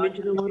రాజ్యాన్ని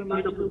నిర్మించిన వారమై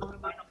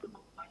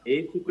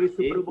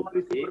యేసుక్రీస్తు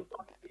ప్రభువు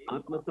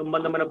ఆత్మ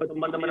సంబంధమైన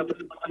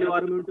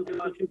వారము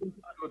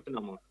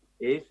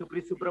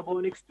యేసుక్రీస్తు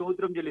ప్రభువునికి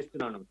స్తోత్రం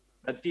చెల్లిస్తున్నాను.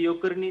 ప్రతి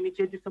ఒక్కరిని నీ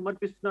చేతి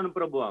సమర్పిస్తున్నాను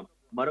ప్రభువా.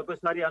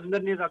 మరొకసారి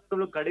అందరినీ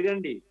రక్తంలో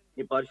కడగండి,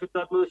 నీ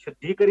పరిశుద్ధాత్మతో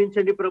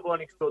శుద్ధీకరించండి ప్రభువా.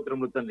 నీకు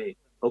స్తోత్రములు తండ్రి.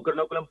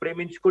 ఒకరినొకరం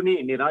ప్రేమించుకుని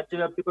నీ రాజ్య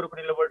వ్యాప్తి కొరకు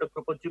నిలబడ్డ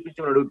కృప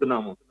చూపించమని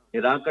అడుగుతున్నాము. నీ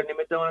రాక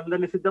నిమిత్తం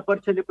అందరినీ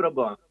సిద్ధపరచండి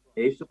ప్రభువా.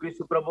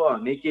 యేసుక్రీస్తు ప్రభువా,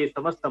 నీకే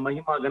సమస్త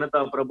మహిమ ఘనత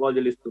ప్రభువా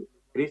చెల్లిస్తూ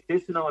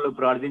క్రీస్తు నామములో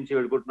ప్రార్థించి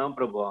వేడుకుంటున్నాం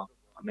ప్రభువా.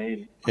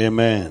 ఆమేన్.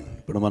 ఆమేన్.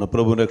 ఇప్పుడు మన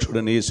ప్రభు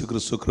రక్షకుడైన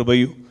యేసుక్రీస్తు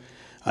కృపయు,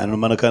 ఆయన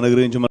మనకు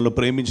అనుగ్రహించి మనల్ని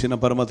ప్రేమించిన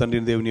పరమ తండ్రి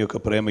దేవుని యొక్క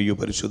ప్రేమయు,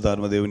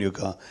 పరిశుద్ధాత్మ దేవుని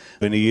యొక్క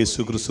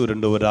యేసుక్రీస్తు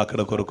రెండవ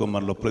రాకడ కొరకు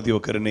మనలో ప్రతి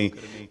ఒక్కరిని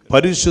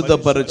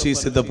పరిశుద్ధపరచి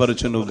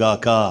సిద్ధపరచును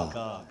గాక.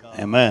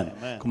 ఆమేన్.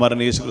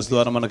 కుమారుని యేసుక్రీస్తు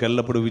ద్వారా మనకు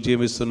ఎల్లప్పుడూ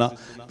విజయం ఇస్తున్న,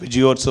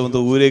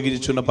 విజయోత్సవంతో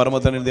ఊరేగించున్న పరమ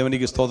తండ్రి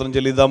దేవునికి స్తోత్రం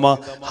చెల్లిద్దామా?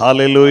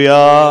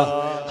 హల్లెలూయా,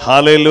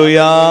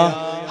 హల్లెలూయా,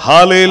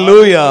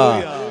 హల్లెలూయా.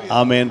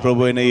 ఆమేన్.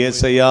 ప్రభు అయిన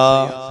యేసయ్యా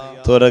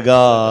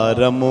త్వరగా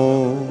రమ్ము.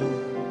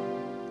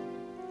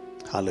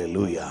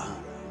 హల్లెలూయా.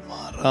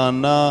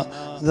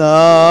 మరణదా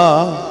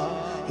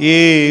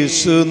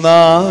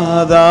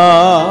యేసునాదా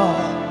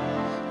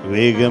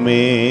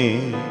వేగమే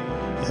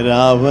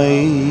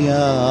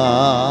రావయ్యా.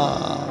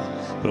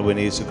 ప్రభువైన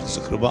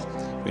యేసుక్రీస్తు కృప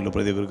వీళ్ళు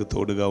ప్రతి ఒక్కరికి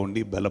తోడుగా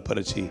ఉండి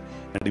బలపరిచి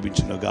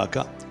నడిపించును గాక.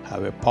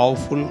 Have a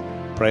powerful,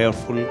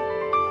 prayerful